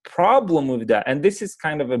 The problem with that, and this is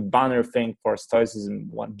kind of a banner thing for Stoicism,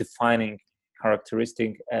 one defining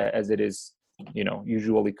characteristic, as it is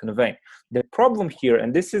usually conveying. The problem here,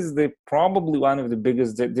 and this is probably one of the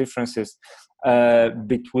biggest differences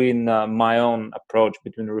between my own approach,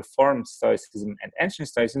 between Reformed Stoicism and Ancient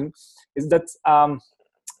Stoicism, is that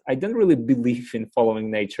I don't really believe in following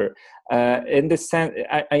nature. In the sense,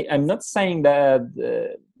 I'm not saying that,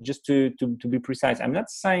 just to be precise, I'm not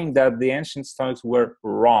saying that the ancient Stoics were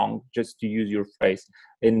wrong, just to use your phrase,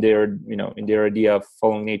 in their idea of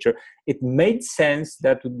following nature. It made sense.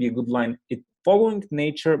 That would be a good line. Following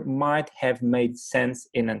nature might have made sense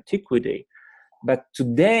in antiquity, but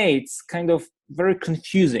today it's kind of very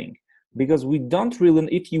confusing, because we don't really,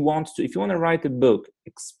 if you want to write a book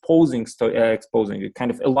exposing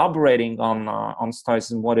kind of elaborating on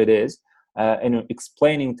Stoicism, what it is, and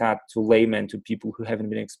explaining that to laymen, to people who haven't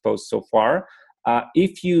been exposed so far,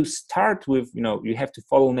 if you start with you have to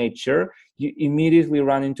follow nature, you immediately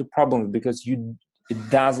run into problems, because you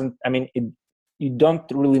don't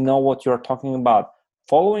really know what you're talking about.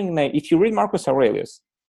 If you read Marcus Aurelius,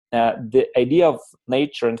 the idea of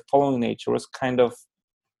nature and following nature was kind of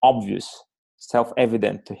obvious,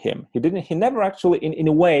 self-evident to him. He never actually, in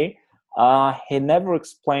a way, he never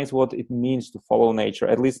explains what it means to follow nature,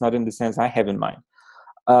 at least not in the sense I have in mind.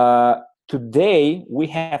 Today, we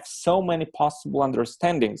have so many possible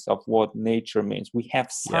understandings of what nature means. We have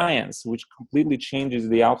science, which completely changes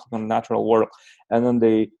the outlook on the natural world and on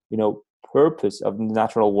the purpose of the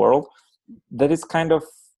natural world. That is kind of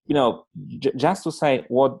just to say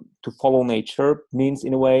what to follow nature means,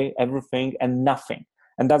 in a way, everything and nothing.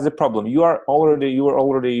 And that's the problem. You are already,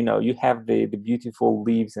 you have the beautiful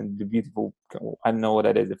leaves and the beautiful, I don't know what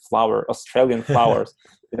that is, the flower, Australian flowers,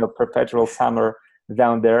 perpetual summer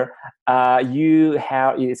down there. You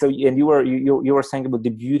were saying about the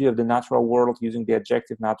beauty of the natural world, using the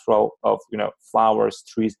adjective natural of, flowers,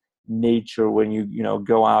 trees, nature, when you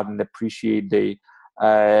go out and appreciate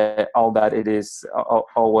all that it is,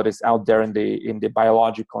 all what is out there in the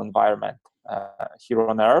biological environment here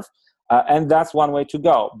on Earth. And that's one way to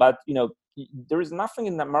go. But, there is nothing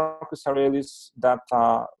in the Marcus Aurelius that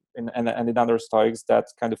and in other Stoics that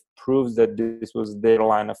kind of proves that this was their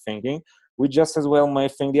line of thinking. We just as well may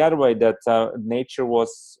think the other way, that nature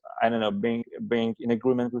was, I don't know, being in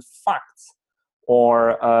agreement with facts,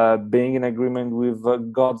 or being in agreement with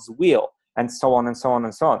God's will, and so on and so on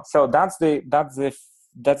and so on. So that's the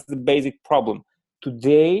basic problem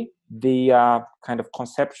today. The kind of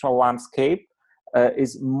conceptual landscape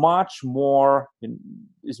is much more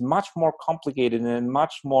complicated and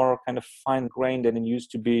much more kind of fine-grained than it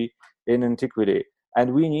used to be in antiquity.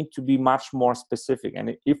 And we need to be much more specific.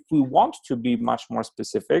 And if we want to be much more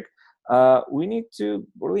specific, we need to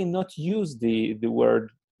really not use the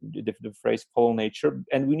phrase follow nature,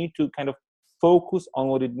 and we need to kind of focus on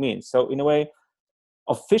what it means. So in a way,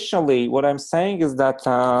 officially, what I'm saying is that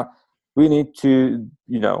we need to,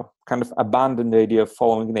 kind of abandon the idea of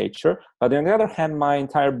following nature. But on the other hand, my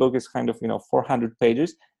entire book is kind of, 400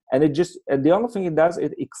 pages. And the only thing it does,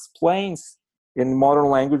 it explains in modern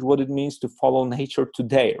language what it means to follow nature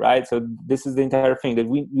today, right? So this is the entire thing, that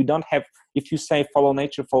we don't have, if you say follow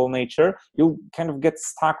nature, you'll kind of get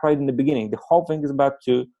stuck right in the beginning. The whole thing is about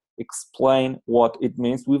to explain what it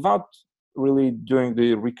means without really doing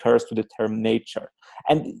the recurse to the term nature.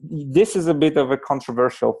 And this is a bit of a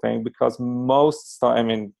controversial thing, because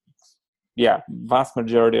vast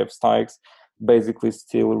majority of Stoics basically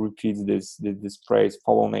still repeats this phrase,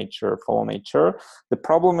 follow nature. The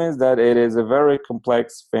problem is that it is a very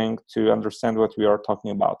complex thing to understand what we are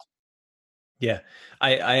talking about. Yeah,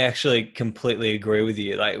 I actually completely agree with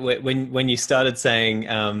you. Like when you started saying,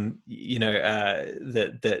 that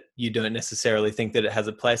you don't necessarily think that it has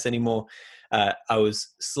a place anymore, I was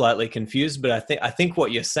slightly confused. But I think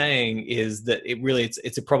what you're saying is that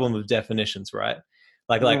it's a problem of definitions, right?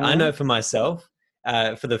 Like I know for myself,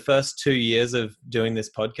 for the first 2 years of doing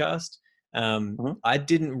this podcast, I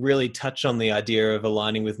didn't really touch on the idea of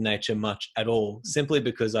aligning with nature much at all, simply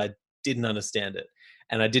because I didn't understand it.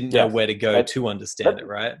 And I didn't know where to go to understand it,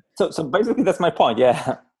 right? So basically, that's my point.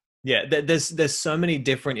 Yeah. Yeah, there's so many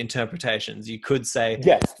different interpretations. You could say,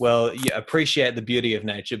 yes, well, you appreciate the beauty of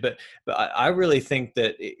nature, but I really think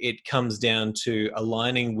that it comes down to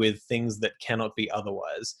aligning with things that cannot be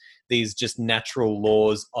otherwise. These just natural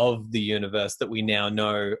laws of the universe that we now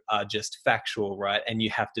know are just factual, right? And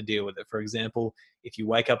you have to deal with it. For example, if you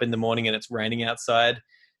wake up in the morning and it's raining outside,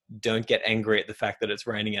 don't get angry at the fact that it's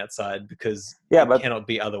raining outside, because it cannot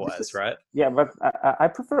be otherwise, right? Yeah, but I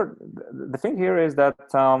prefer, the thing here is that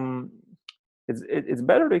it's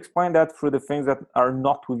better to explain that through the things that are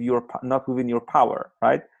not within your power,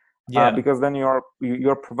 right? Yeah. Because then you're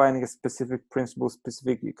providing a specific principle,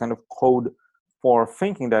 specific kind of code for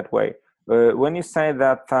thinking that way. When you say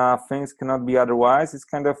that things cannot be otherwise, it's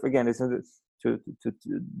kind of, again, it's to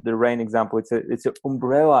the rain example. It's an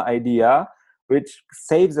umbrella idea, which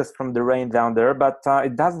saves us from the rain down there, but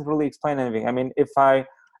it doesn't really explain anything. I mean, if I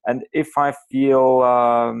feel,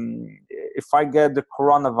 if I get the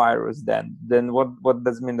coronavirus, then what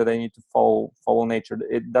does it mean that I need to follow nature?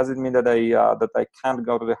 It doesn't mean that I can't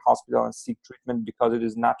go to the hospital and seek treatment because it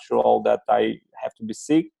is natural that I have to be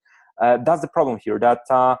sick. That's the problem here. That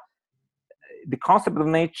the concept of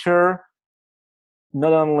nature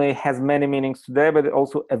not only has many meanings today, but it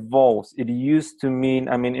also evolves. It used to mean,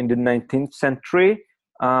 in the 19th century,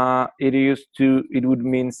 it would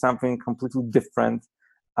mean something completely different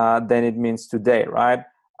than it means today, right?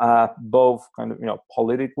 Both kind of,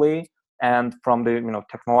 politically and from the,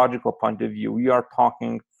 technological point of view. We are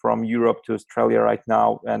talking from Europe to Australia right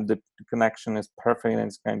now, and the connection is perfect, and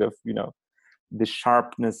it's kind of, the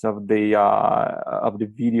sharpness of the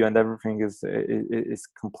video and everything is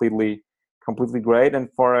completely great. And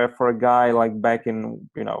for a guy like back in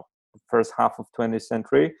the first half of 20th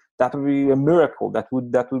century, that would be a miracle. That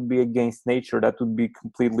would be against nature. That would be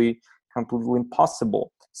completely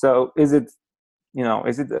impossible. So is it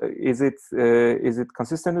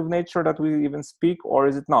consistent with nature that we even speak, or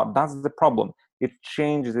is it not? That's the problem. It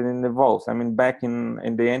changes and it evolves. Back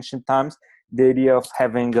in the ancient times, the idea of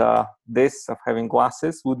having having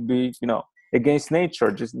glasses would be against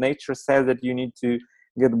nature. Just nature says that you need to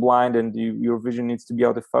get blind and your vision needs to be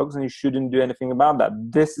out of focus, and you shouldn't do anything about that.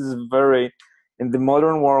 This is in the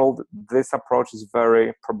modern world, this approach is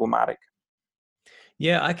very problematic.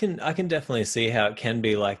 Yeah, I can definitely see how it can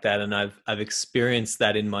be like that, and I've experienced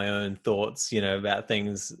that in my own thoughts, about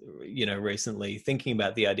things, recently, thinking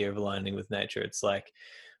about the idea of aligning with nature. It's like,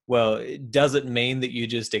 well, does it mean that you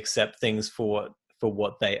just accept things for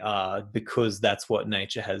what they are because that's what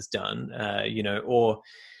nature has done, or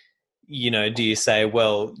do you say,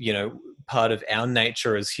 well, part of our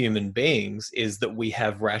nature as human beings is that we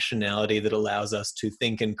have rationality that allows us to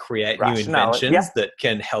think and create new Rationality, yeah. inventions that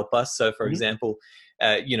can help us. So, for Mhm. example,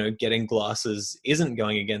 getting glasses isn't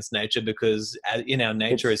going against nature, because in our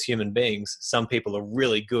nature as human beings, some people are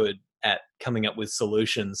really good at coming up with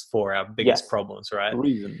solutions for our biggest Yes, problems, right?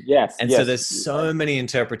 reason. Yes, And so yes. there's so many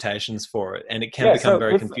interpretations for it, and it can Yeah. become So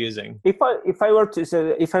very confusing. if I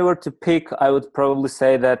were to pick, I would probably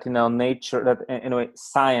say that nature, that in a way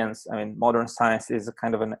science. I mean, modern science is a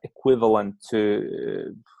kind of an equivalent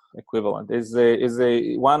to is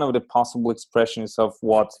a one of the possible expressions of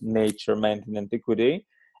what nature meant in antiquity,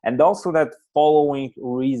 and also that following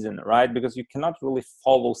reason, right? Because you cannot really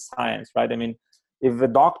follow science, right? I mean, if a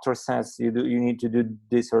doctor says you need to do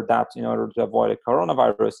this or that in order to avoid a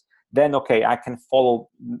coronavirus, then okay, I can follow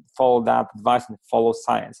that advice and follow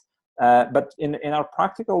science. But in our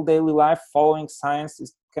practical daily life, following science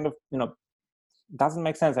is kind of doesn't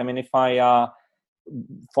make sense. I mean, if I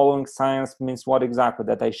following science means what exactly?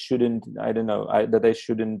 That I shouldn't, I don't know, that I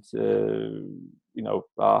shouldn't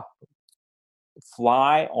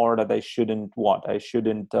fly, or that I shouldn't what? I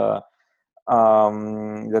shouldn't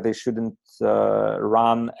that they shouldn't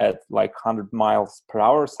run at like 100 miles per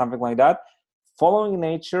hour, something like that. Following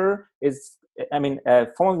nature is,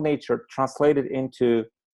 following nature translated into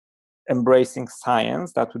embracing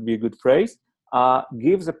science, that would be a good phrase,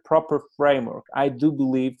 gives a proper framework. I do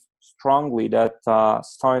believe strongly that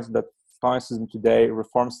Stoicism today,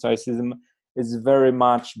 Reformed Stoicism, is very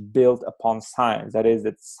much built upon science. That is,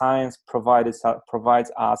 that science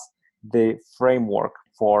provides us the framework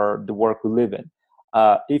for the work we live in.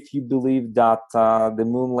 If you believe that the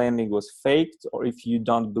moon landing was faked, or if you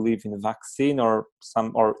don't believe in a vaccine, or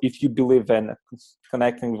if you believe in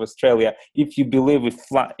connecting with Australia, if you believe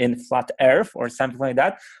in flat Earth or something like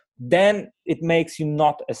that, then it makes you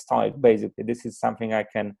not a Stoic. Basically, this is something I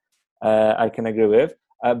can agree with.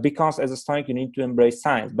 Because as a Stoic, you need to embrace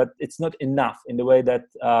science, but it's not enough in the way that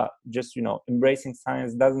just embracing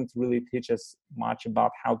science doesn't really teach us much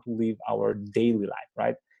about how to live our daily life,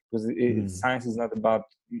 right? Because science is not about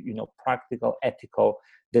practical, ethical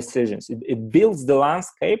decisions. It builds the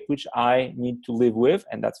landscape which I need to live with,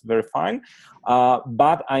 and that's very fine.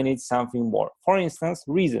 But I need something more. For instance,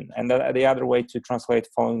 reason, and the other way to translate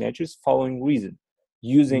following nature is following reason,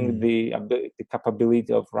 using the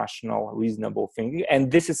capability of rational, reasonable thinking.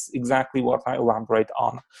 And this is exactly what I elaborate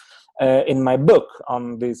on in my book.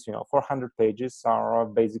 On these 400 pages are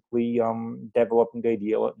basically developing the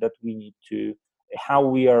idea that we need to, how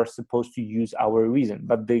we are supposed to use our reason.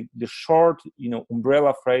 But the short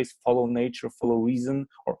umbrella phrase, follow nature, follow reason,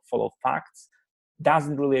 or follow facts,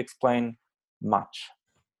 doesn't really explain much.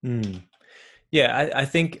 Yeah, I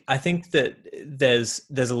think that there's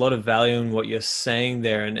a lot of value in what you're saying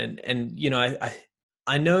there, and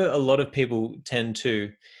I know a lot of people tend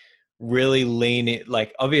to really lean it.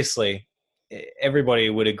 Like, obviously, everybody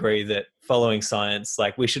would agree that following science,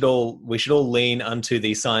 like we should all lean unto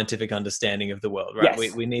the scientific understanding of the world, right?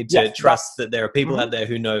 Yes. We need to Yes, trust that there are people mm-hmm. out there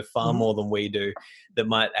who know far more than we do, that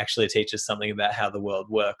might actually teach us something about how the world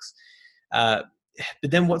works. But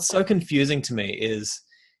then what's so confusing to me is,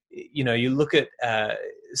 you look at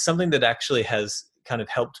something that actually has kind of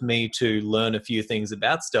helped me to learn a few things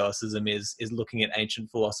about Stoicism is looking at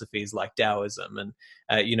ancient philosophies like Taoism and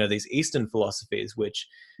these Eastern philosophies, which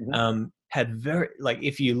had very, like,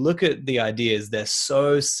 if you look at the ideas, they're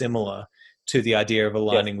so similar to the idea of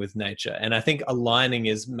aligning with nature. And I think aligning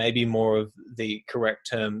is maybe more of the correct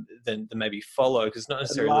term than maybe follow, because not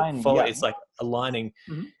necessarily Aligning, follow, yeah. it's like aligning.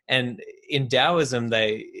 And in Taoism,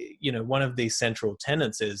 they, one of the central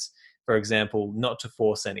tenets is, for example, not to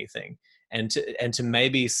force anything, and to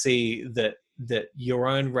maybe see that your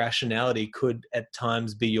own rationality could at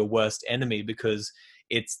times be your worst enemy, because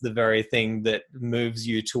it's the very thing that moves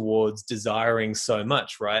you towards desiring so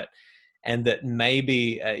much, right? And that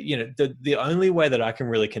maybe, the only way that I can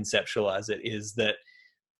really conceptualize it is that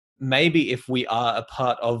maybe if we are a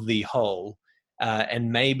part of the whole,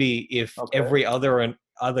 and maybe if every other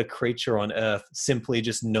creature on Earth simply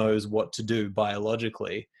just knows what to do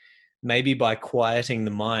biologically, maybe by quieting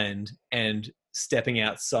the mind and stepping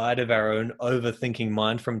outside of our own overthinking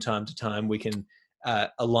mind from time to time, we can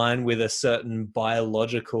align with a certain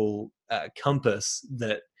biological compass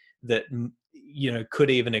that could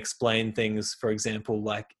even explain things, for example,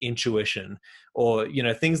 like intuition, or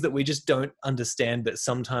things that we just don't understand, but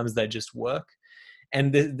sometimes they just work.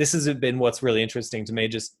 And this has been what's really interesting to me,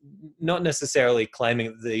 just not necessarily claiming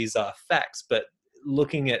that these are facts, but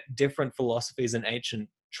looking at different philosophies and ancient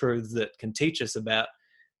truths that can teach us about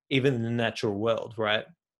even the natural world, right?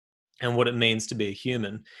 And what it means to be a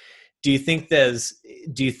human. do you think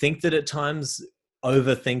that at times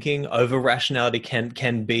overthinking, over rationality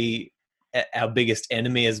can be our biggest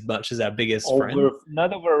enemy as much as our biggest friend?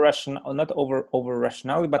 Not over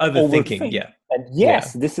rationality, but Overthinking, overthink. yeah. And Yeah.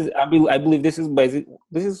 yes, this is I believe this is basic.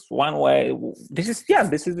 This is one way. This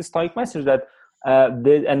is the Stoic message that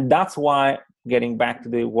and that's why, getting back to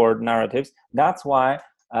the word narratives, that's why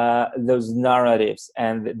those narratives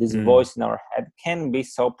and this voice in our head can be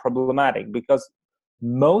so problematic, because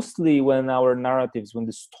mostly when our narratives, when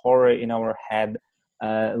the story in our head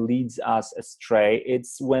leads us astray,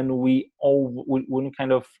 it's when when we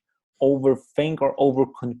kind of overthink or over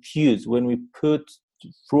confuse, when we put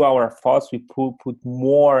through our thoughts, we put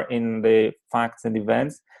more in the facts and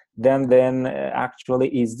events than actually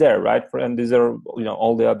is there, right? And these are,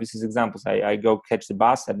 all the obvious examples. I go catch the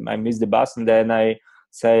bus, and I miss the bus, and then I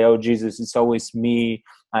say, oh Jesus, it's always me,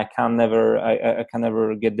 I can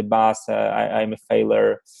never get the bus, I'm a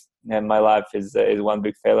failure, and my life is one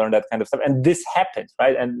big failure, and that kind of stuff. And this happens,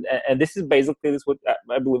 right? And this is basically this what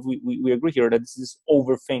I believe we agree here, that this is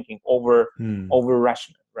overthinking, over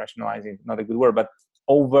rationalizing, not a good word, but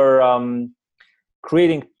over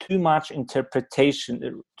creating too much interpretation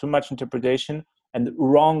and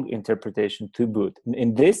wrong interpretation to boot.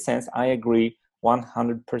 In this sense, I agree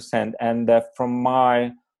 100%. And from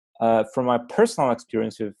my personal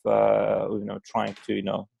experience with trying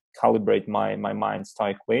to calibrate my mind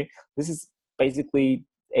stoically, this is basically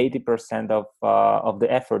 80% of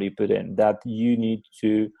the effort you put in, that you need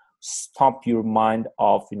to stop your mind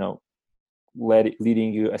off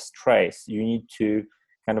leading you astray. You need to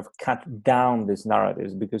kind of cut down these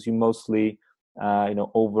narratives, because you mostly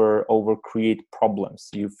over create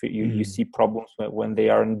problems. You see problems when they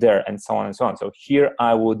aren't there, and so on and so on. So here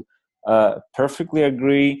I would perfectly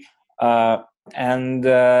agree, and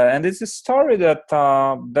it's a story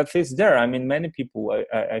that is there. I mean, many people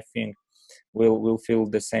I think will feel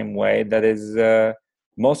the same way. That is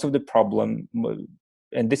most of the problem.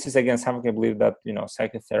 And this is again something I believe that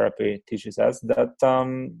psychotherapy teaches us, that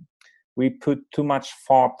we put too much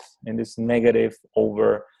thought in this negative,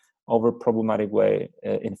 over problematic way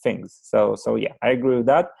in things. So yeah, I agree with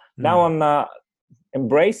that. Now on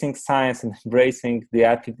embracing science and embracing the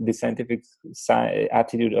scientific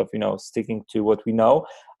attitude of sticking to what we know,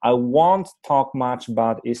 I won't talk much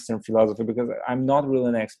about Eastern philosophy, because I'm not really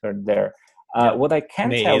an expert there. What I can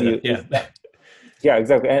tell you is that, yeah,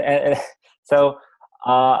 exactly. And so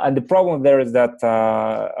and the problem there is that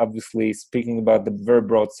obviously, speaking about the very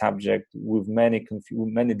broad subject with many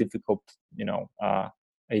difficult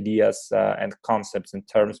ideas and concepts and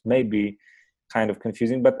terms, may be kind of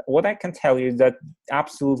confusing. But what I can tell you is that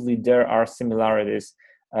absolutely there are similarities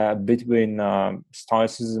between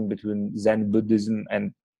Stoicism, between Zen Buddhism,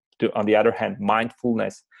 and on the other hand,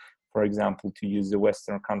 mindfulness, for example, to use the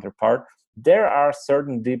Western counterpart. There are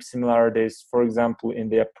certain deep similarities, for example, in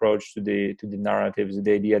the approach to the narratives,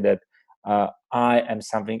 the idea that I am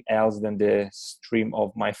something else than the stream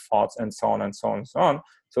of my thoughts, and so on and so on and so on.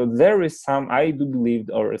 So there is some, I do believe,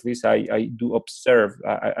 or at least I do observe,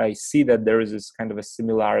 I see that there is this kind of a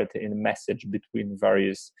similarity in message between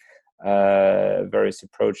various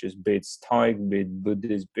approaches, be it Stoic, be it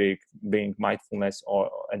Buddhist, being mindfulness,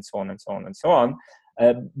 and so on and so on and so on.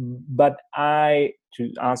 But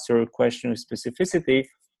to answer your question with specificity,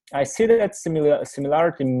 I see that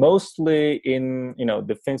similarity mostly in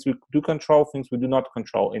the things we do control, things we do not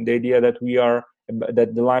control, in the idea that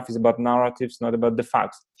that the life is about narratives, not about the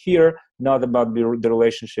facts. Here, not about the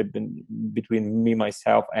relationship between me,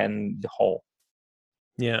 myself, and the whole.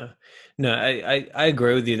 Yeah, no, I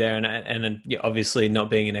agree with you there, and yeah, obviously not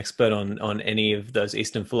being an expert on any of those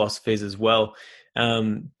Eastern philosophies as well,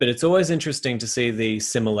 but it's always interesting to see the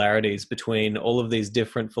similarities between all of these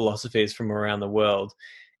different philosophies from around the world,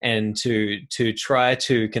 and to try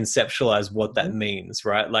to conceptualize what that means,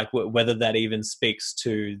 right? Like whether that even speaks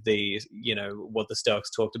to the what the Stoics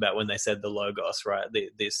talked about when they said the logos, right?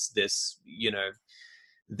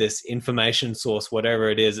 This information source, whatever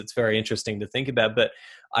it is. It's very interesting to think about. But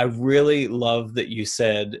I really love that you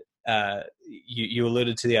said, you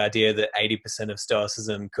alluded to the idea that 80% of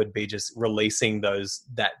Stoicism could be just releasing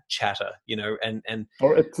that chatter, and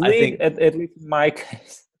or at I least think, at least in my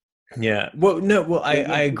case. yeah. Well, no, well,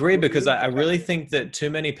 I agree, because I really think that too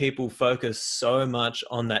many people focus so much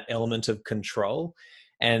on that element of control,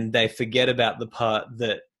 and they forget about the part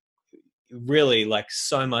that really, like,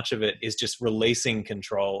 so much of it is just releasing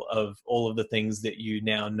control of all of the things that you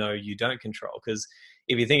now know you don't control. Because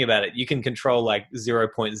if you think about it, you can control like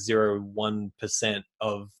 0.01%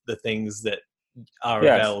 of the things that are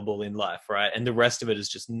Yes. available in life, right? And the rest of it is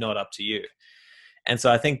just not up to you. And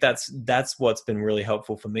so I think that's what's been really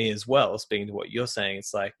helpful for me as well. Speaking to what you're saying,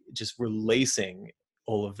 it's like just releasing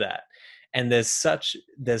all of that. And there's such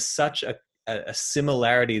a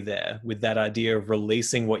similarity there with that idea of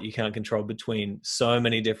releasing what you can't control between so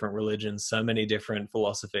many different religions, so many different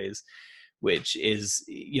philosophies, which is,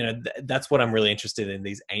 that's what I'm really interested in,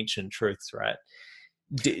 these ancient truths, right?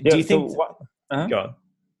 Do you So think? what? Uh-huh. Go on.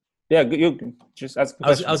 Yeah, you just ask the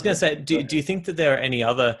question. I was going to say, do you think that there are any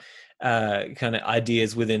other kind of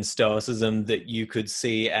ideas within Stoicism that you could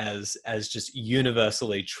see as just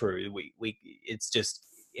universally true? It's just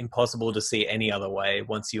impossible to see any other way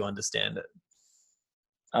once you understand it.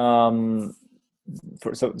 So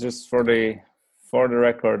just for the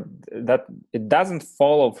record, that it doesn't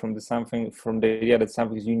follow from the idea that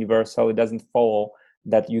something is universal. It doesn't follow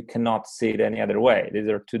that you cannot see it any other way. These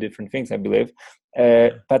are two different things, I believe.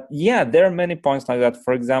 But yeah, there are many points like that.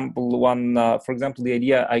 For example, the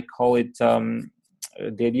idea, I call it the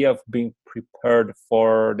idea of being prepared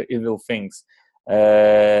for the evil things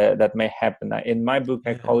that may happen. In my book,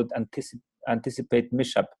 I call it anticipate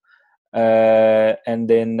mishap. And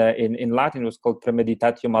then in Latin, it was called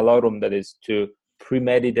premeditatio malorum, that is to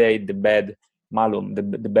premeditate the bad malum, the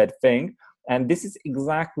bad thing. And this is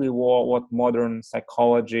exactly what modern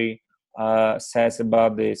psychology says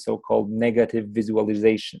about the so-called negative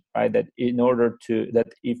visualization, right? That that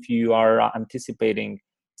if you are anticipating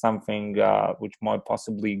something which might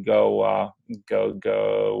possibly go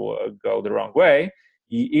the wrong way,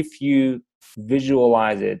 if you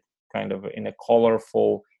visualize it kind of in a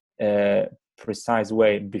colorful, precise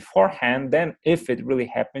way beforehand, then if it really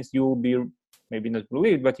happens, you will be maybe not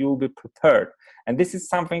relieved, but you will be prepared. And this is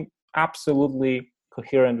something absolutely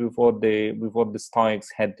coherent with what the Stoics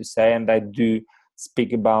had to say, and I do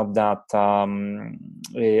speak about that.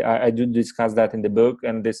 I do discuss that in the book,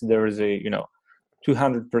 and there is a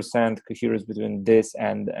 200% coherence between this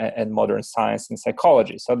and modern science and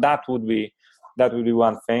psychology. So that would be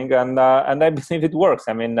one thing, and I believe it works.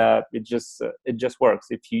 I mean, it just works.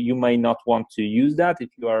 If you may not want to use that,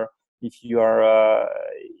 if you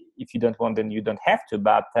don't want, then you don't have to.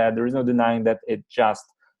 But there is no denying that it just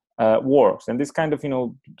works. And this kind of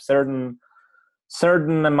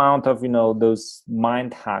certain amount of those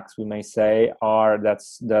mind hacks, we may say, that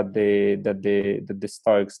the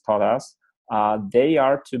Stoics taught us. They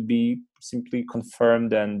are to be simply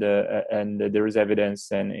confirmed, and there is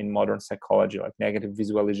evidence in modern psychology, like negative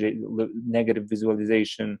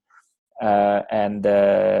visualization and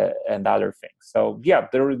other things. So yeah,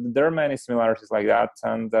 there are many similarities like that,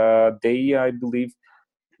 and I believe,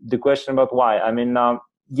 the question about why. I mean,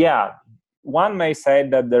 one may say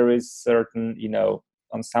that there is certain,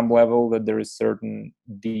 on some level, that there is certain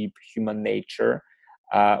deep human nature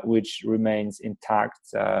which remains intact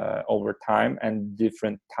over time, and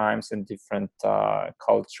different times and different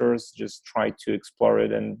cultures just try to explore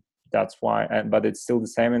it, and that's why. But it's still the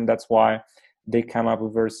same, and that's why they come up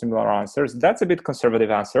with very similar answers. That's a bit conservative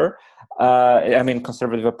answer.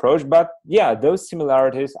 Conservative approach. But yeah, those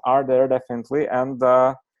similarities are there definitely, and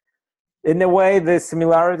in a way, the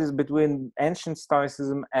similarities between ancient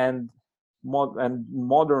Stoicism and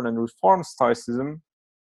modern and reformed Stoicism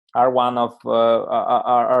are one of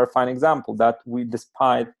are a fine example that we,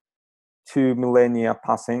 despite two millennia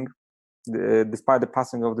passing, despite the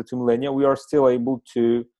passing of the 2 millennia, we are still able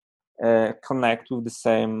to connect with the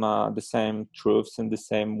same truths and the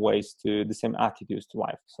same attitudes to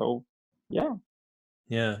life. So, yeah.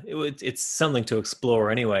 Yeah, it's something to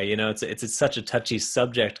explore anyway. It's such a touchy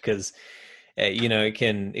subject because it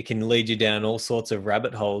can lead you down all sorts of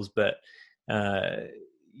rabbit holes. But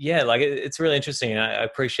it's really interesting. I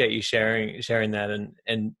appreciate you sharing that.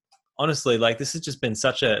 And honestly, like, this has just been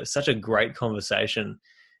such a great conversation.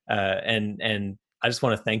 And I just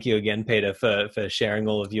want to thank you again, Peter, for sharing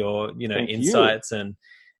all of your insights and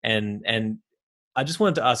I just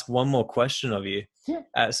wanted to ask one more question of you.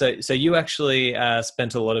 Yeah. So you actually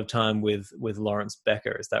spent a lot of time with Lawrence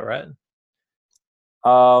Becker, is that right?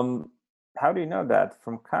 How do you know that?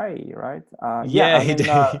 From Kai, right? He did.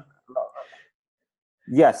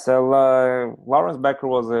 Yes. So Lawrence Becker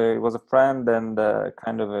was a friend and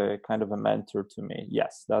kind of a mentor to me.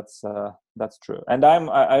 Yes, that's true. And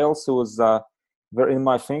I also was in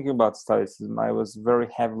my thinking about Stoicism, I was very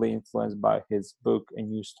heavily influenced by his book A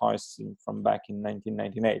New Stoicism from back in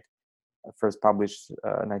 1998, first published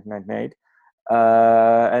 1998.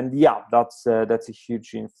 And yeah, that's a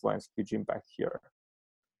huge influence, huge impact here.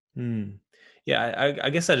 Yeah, I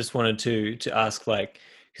guess I just wanted to ask, like,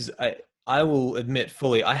 because I will admit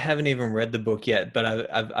fully, I haven't even read the book yet,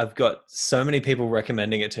 but I've got so many people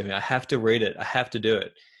recommending it to me. I have to read it. I have to do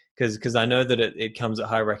it Because I know that it comes at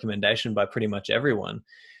high recommendation by pretty much everyone.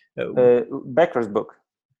 Becker's book.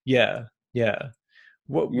 Yeah, yeah.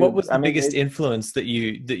 What You, was I the mean, biggest influence that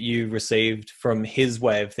you received from his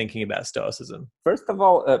way of thinking about Stoicism? first of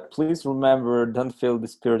all, please remember, don't feel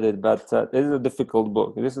dispirited, but this is a difficult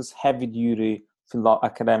book. This is heavy-duty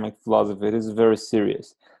academic philosophy. It is very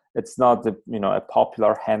serious. It's not a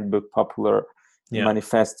popular handbook, popular Yeah.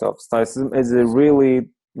 manifesto of Stoicism. It's a really,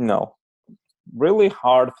 really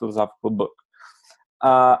hard philosophical book.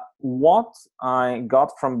 What I got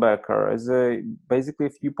from Becker is basically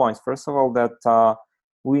a few points. First of all, that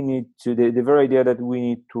we need to the very idea that we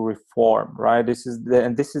need to reform, right? This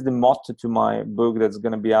is the motto to my book that's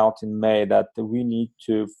going to be out in May. That we need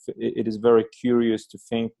to. It is very curious to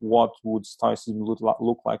think what would Stoicism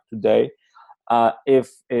look like today if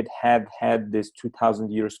it had this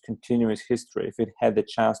 2,000 years continuous history. If it had the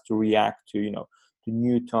chance to react to to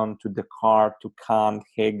Newton, to Descartes, to Kant,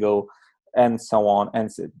 Hegel, and so on, and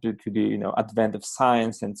to the advent of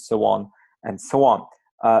science, and so on and so on.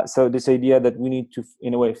 So this idea that we need to,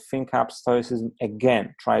 in a way, think up Stoicism again,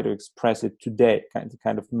 try to express it today,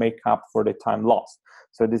 kind of make up for the time lost.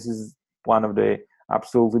 So this is one of the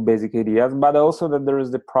absolutely basic ideas, but also that there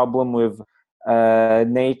is the problem with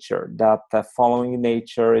nature, that following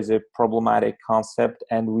nature is a problematic concept,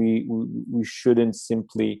 and we shouldn't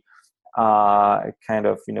simply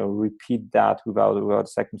repeat that without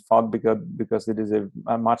second thought, because it is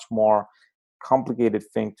a much more complicated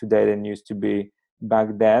thing today than used to be back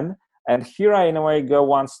then. And here I, in a way, go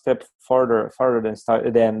one step further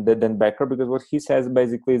than Becker, because what he says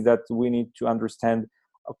basically is that we need to understand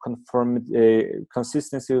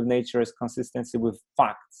consistency with nature is consistency with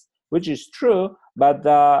facts, which is true, but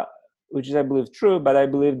which is, I believe, true, but I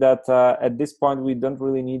believe that at this point we don't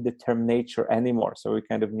really need the term nature anymore. So we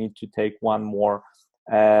kind of need to take one more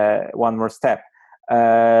step.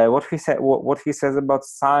 What he says about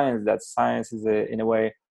science, that science is in a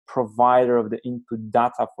way provider of the input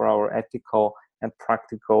data for our ethical and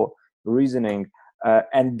practical reasoning,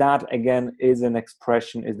 and that again is an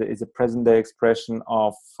expression, is a present day expression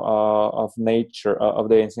of nature, of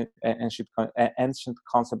the ancient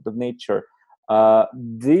concept of nature.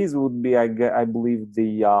 These would be, I believe,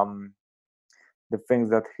 the things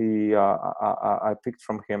that I picked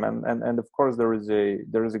from him, and of course there is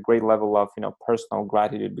a great level of personal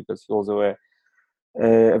gratitude, because he also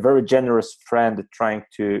a very generous friend, trying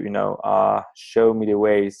to show me the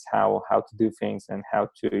ways how to do things, and how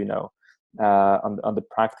to on the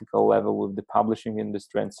practical level with the publishing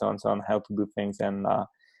industry and so on, how to do things and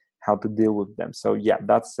how to deal with them. So yeah,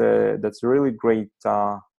 that's a really great.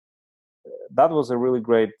 That was a really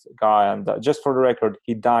great guy, and just for the record,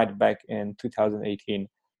 he died back in 2018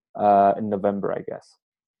 in November, I guess.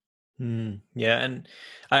 Yeah, and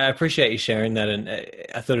I appreciate you sharing that, and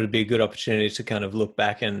I thought it'd be a good opportunity to kind of look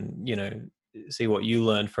back and see what you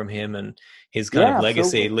learned from him, and his kind of Yeah,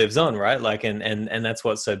 legacy absolutely. lives on, right? Like, and that's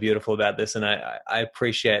what's so beautiful about this, and I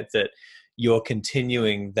appreciate that you're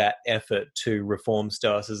continuing that effort to reform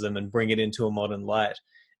Stoicism and bring it into a modern light,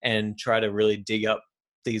 and try to really dig up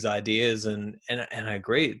these ideas, and I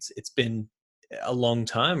agree, it's been a long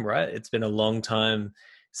time, right? It's been a long time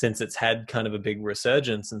since it's had kind of a big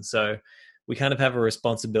resurgence. And so we kind of have a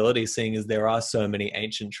responsibility, seeing as there are so many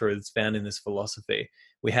ancient truths found in this philosophy.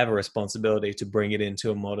 We have a responsibility to bring it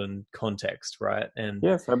into a modern context, right? And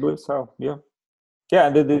Yes, I believe so. Yeah. Yeah,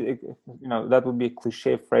 that would be a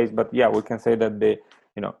cliche phrase, but yeah, we can say that the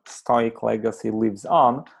Stoic legacy lives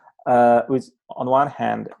on. Which on one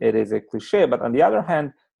hand it is a cliche, but on the other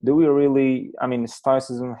hand, do we really? I mean,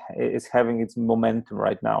 Stoicism is having its momentum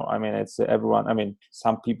right now. I mean, it's everyone. I mean,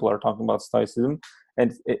 some people are talking about Stoicism,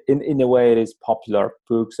 and in a way, it is popular.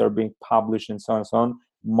 Books are being published, and so on and so on.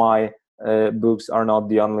 My books are not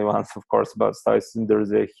the only ones, of course, about Stoicism. There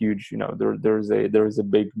is a huge, there is a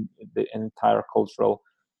big, the entire cultural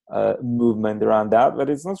movement around that. But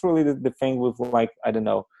it's not really the thing with, like, I don't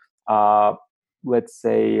know, let's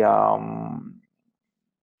say,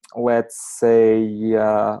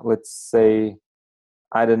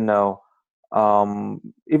 I don't know,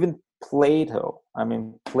 even Plato. I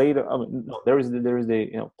mean, Plato. I mean, no, there is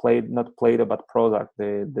the Plato, not Plato, but Prozac.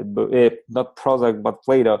 Not Prozac, but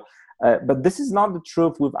Plato. But this is not the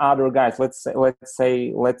truth with other guys. Let's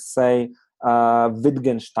say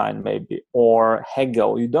Wittgenstein maybe, or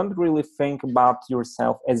Hegel. You don't really think about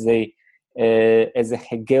yourself as a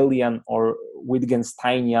Hegelian or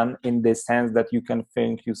Wittgensteinian, in the sense that you can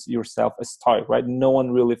think yourself as Stoic, right? No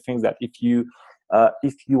one really thinks that. If you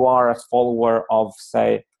are a follower of,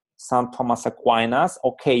 say, St. Thomas Aquinas,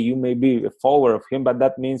 okay, you may be a follower of him, but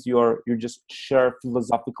that means you just share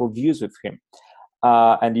philosophical views with him.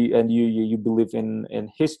 and you believe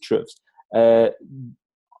in his truths. I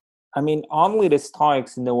mean, only the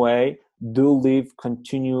Stoics, in a way, do live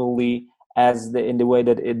continually in the way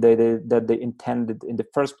that they intended in the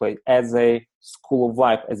first place, as a school of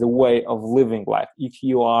life, as a way of living life. If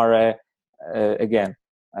you are again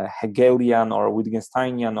a Hegelian or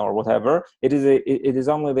Wittgensteinian or whatever, it is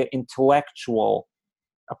only the intellectual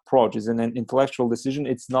approach. It's an intellectual decision.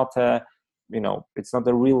 It's not a it's not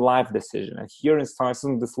a real life decision. And here in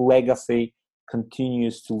Stoicism, this legacy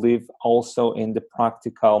continues to live also in the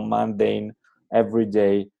practical, mundane,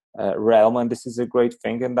 everyday realm, and this is a great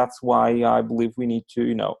thing. And that's why I believe we need to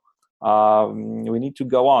we need to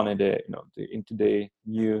go on into the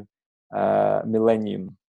new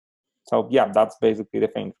millennium. So yeah, that's basically the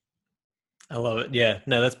thing. I love it. Yeah,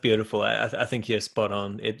 no, that's beautiful. I think you're spot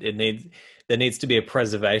on. There needs to be a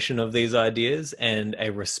preservation of these ideas and a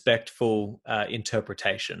respectful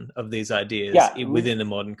interpretation of these ideas within the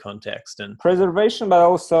modern context. And preservation, but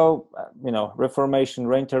also reformation,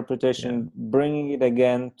 reinterpretation, bringing it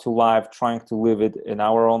again to life, trying to live it in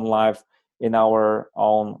our own life, in our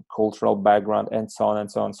own cultural background, and so on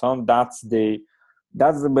and so on and so on.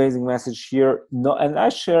 That's the basic message here. No, and I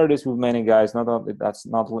share this with many guys. Not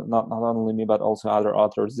only me, but also other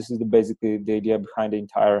authors. This is basically the idea behind the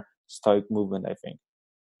entire Stoic movement, I think.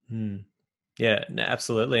 Yeah, no,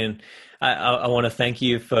 absolutely. And I want to thank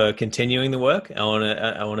you for continuing the work. I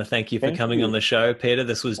want to thank you for coming on the show, Peter.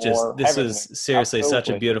 This was seriously such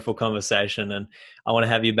a beautiful conversation, and I want to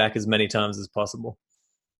have you back as many times as possible.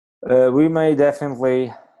 We may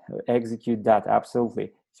definitely execute that.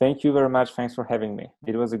 Absolutely. Thank you very much. Thanks for having me.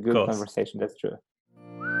 It was a good conversation. That's true.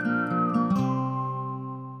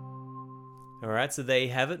 All right, so there you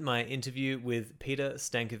have it, my interview with Piotr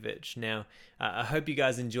Stankiewicz. Now, I hope you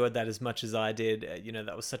guys enjoyed that as much as I did.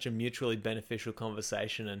 That was such a mutually beneficial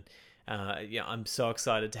conversation, and I'm so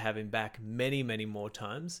excited to have him back many, many more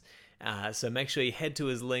times. So make sure you head to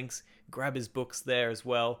his links, grab his books there as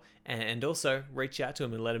well, and also reach out to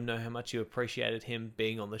him and let him know how much you appreciated him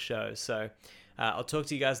being on the show. So I'll talk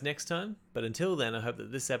to you guys next time, but until then, I hope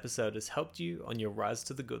that this episode has helped you on your rise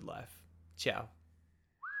to the good life. Ciao.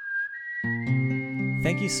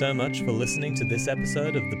 Thank you so much for listening to this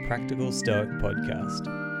episode of the Practical Stoic Podcast.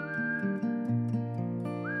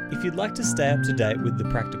 If you'd like to stay up to date with the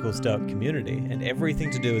Practical Stoic community and everything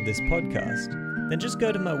to do with this podcast, then just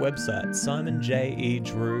go to my website,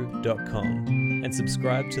 simonjedrew.com, and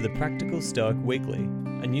subscribe to the Practical Stoic Weekly,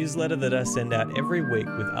 a newsletter that I send out every week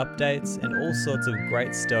with updates and all sorts of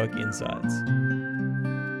great Stoic insights.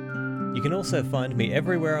 You can also find me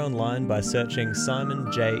everywhere online by searching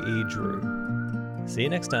Simon J. E. Drew. See you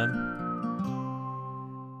next time.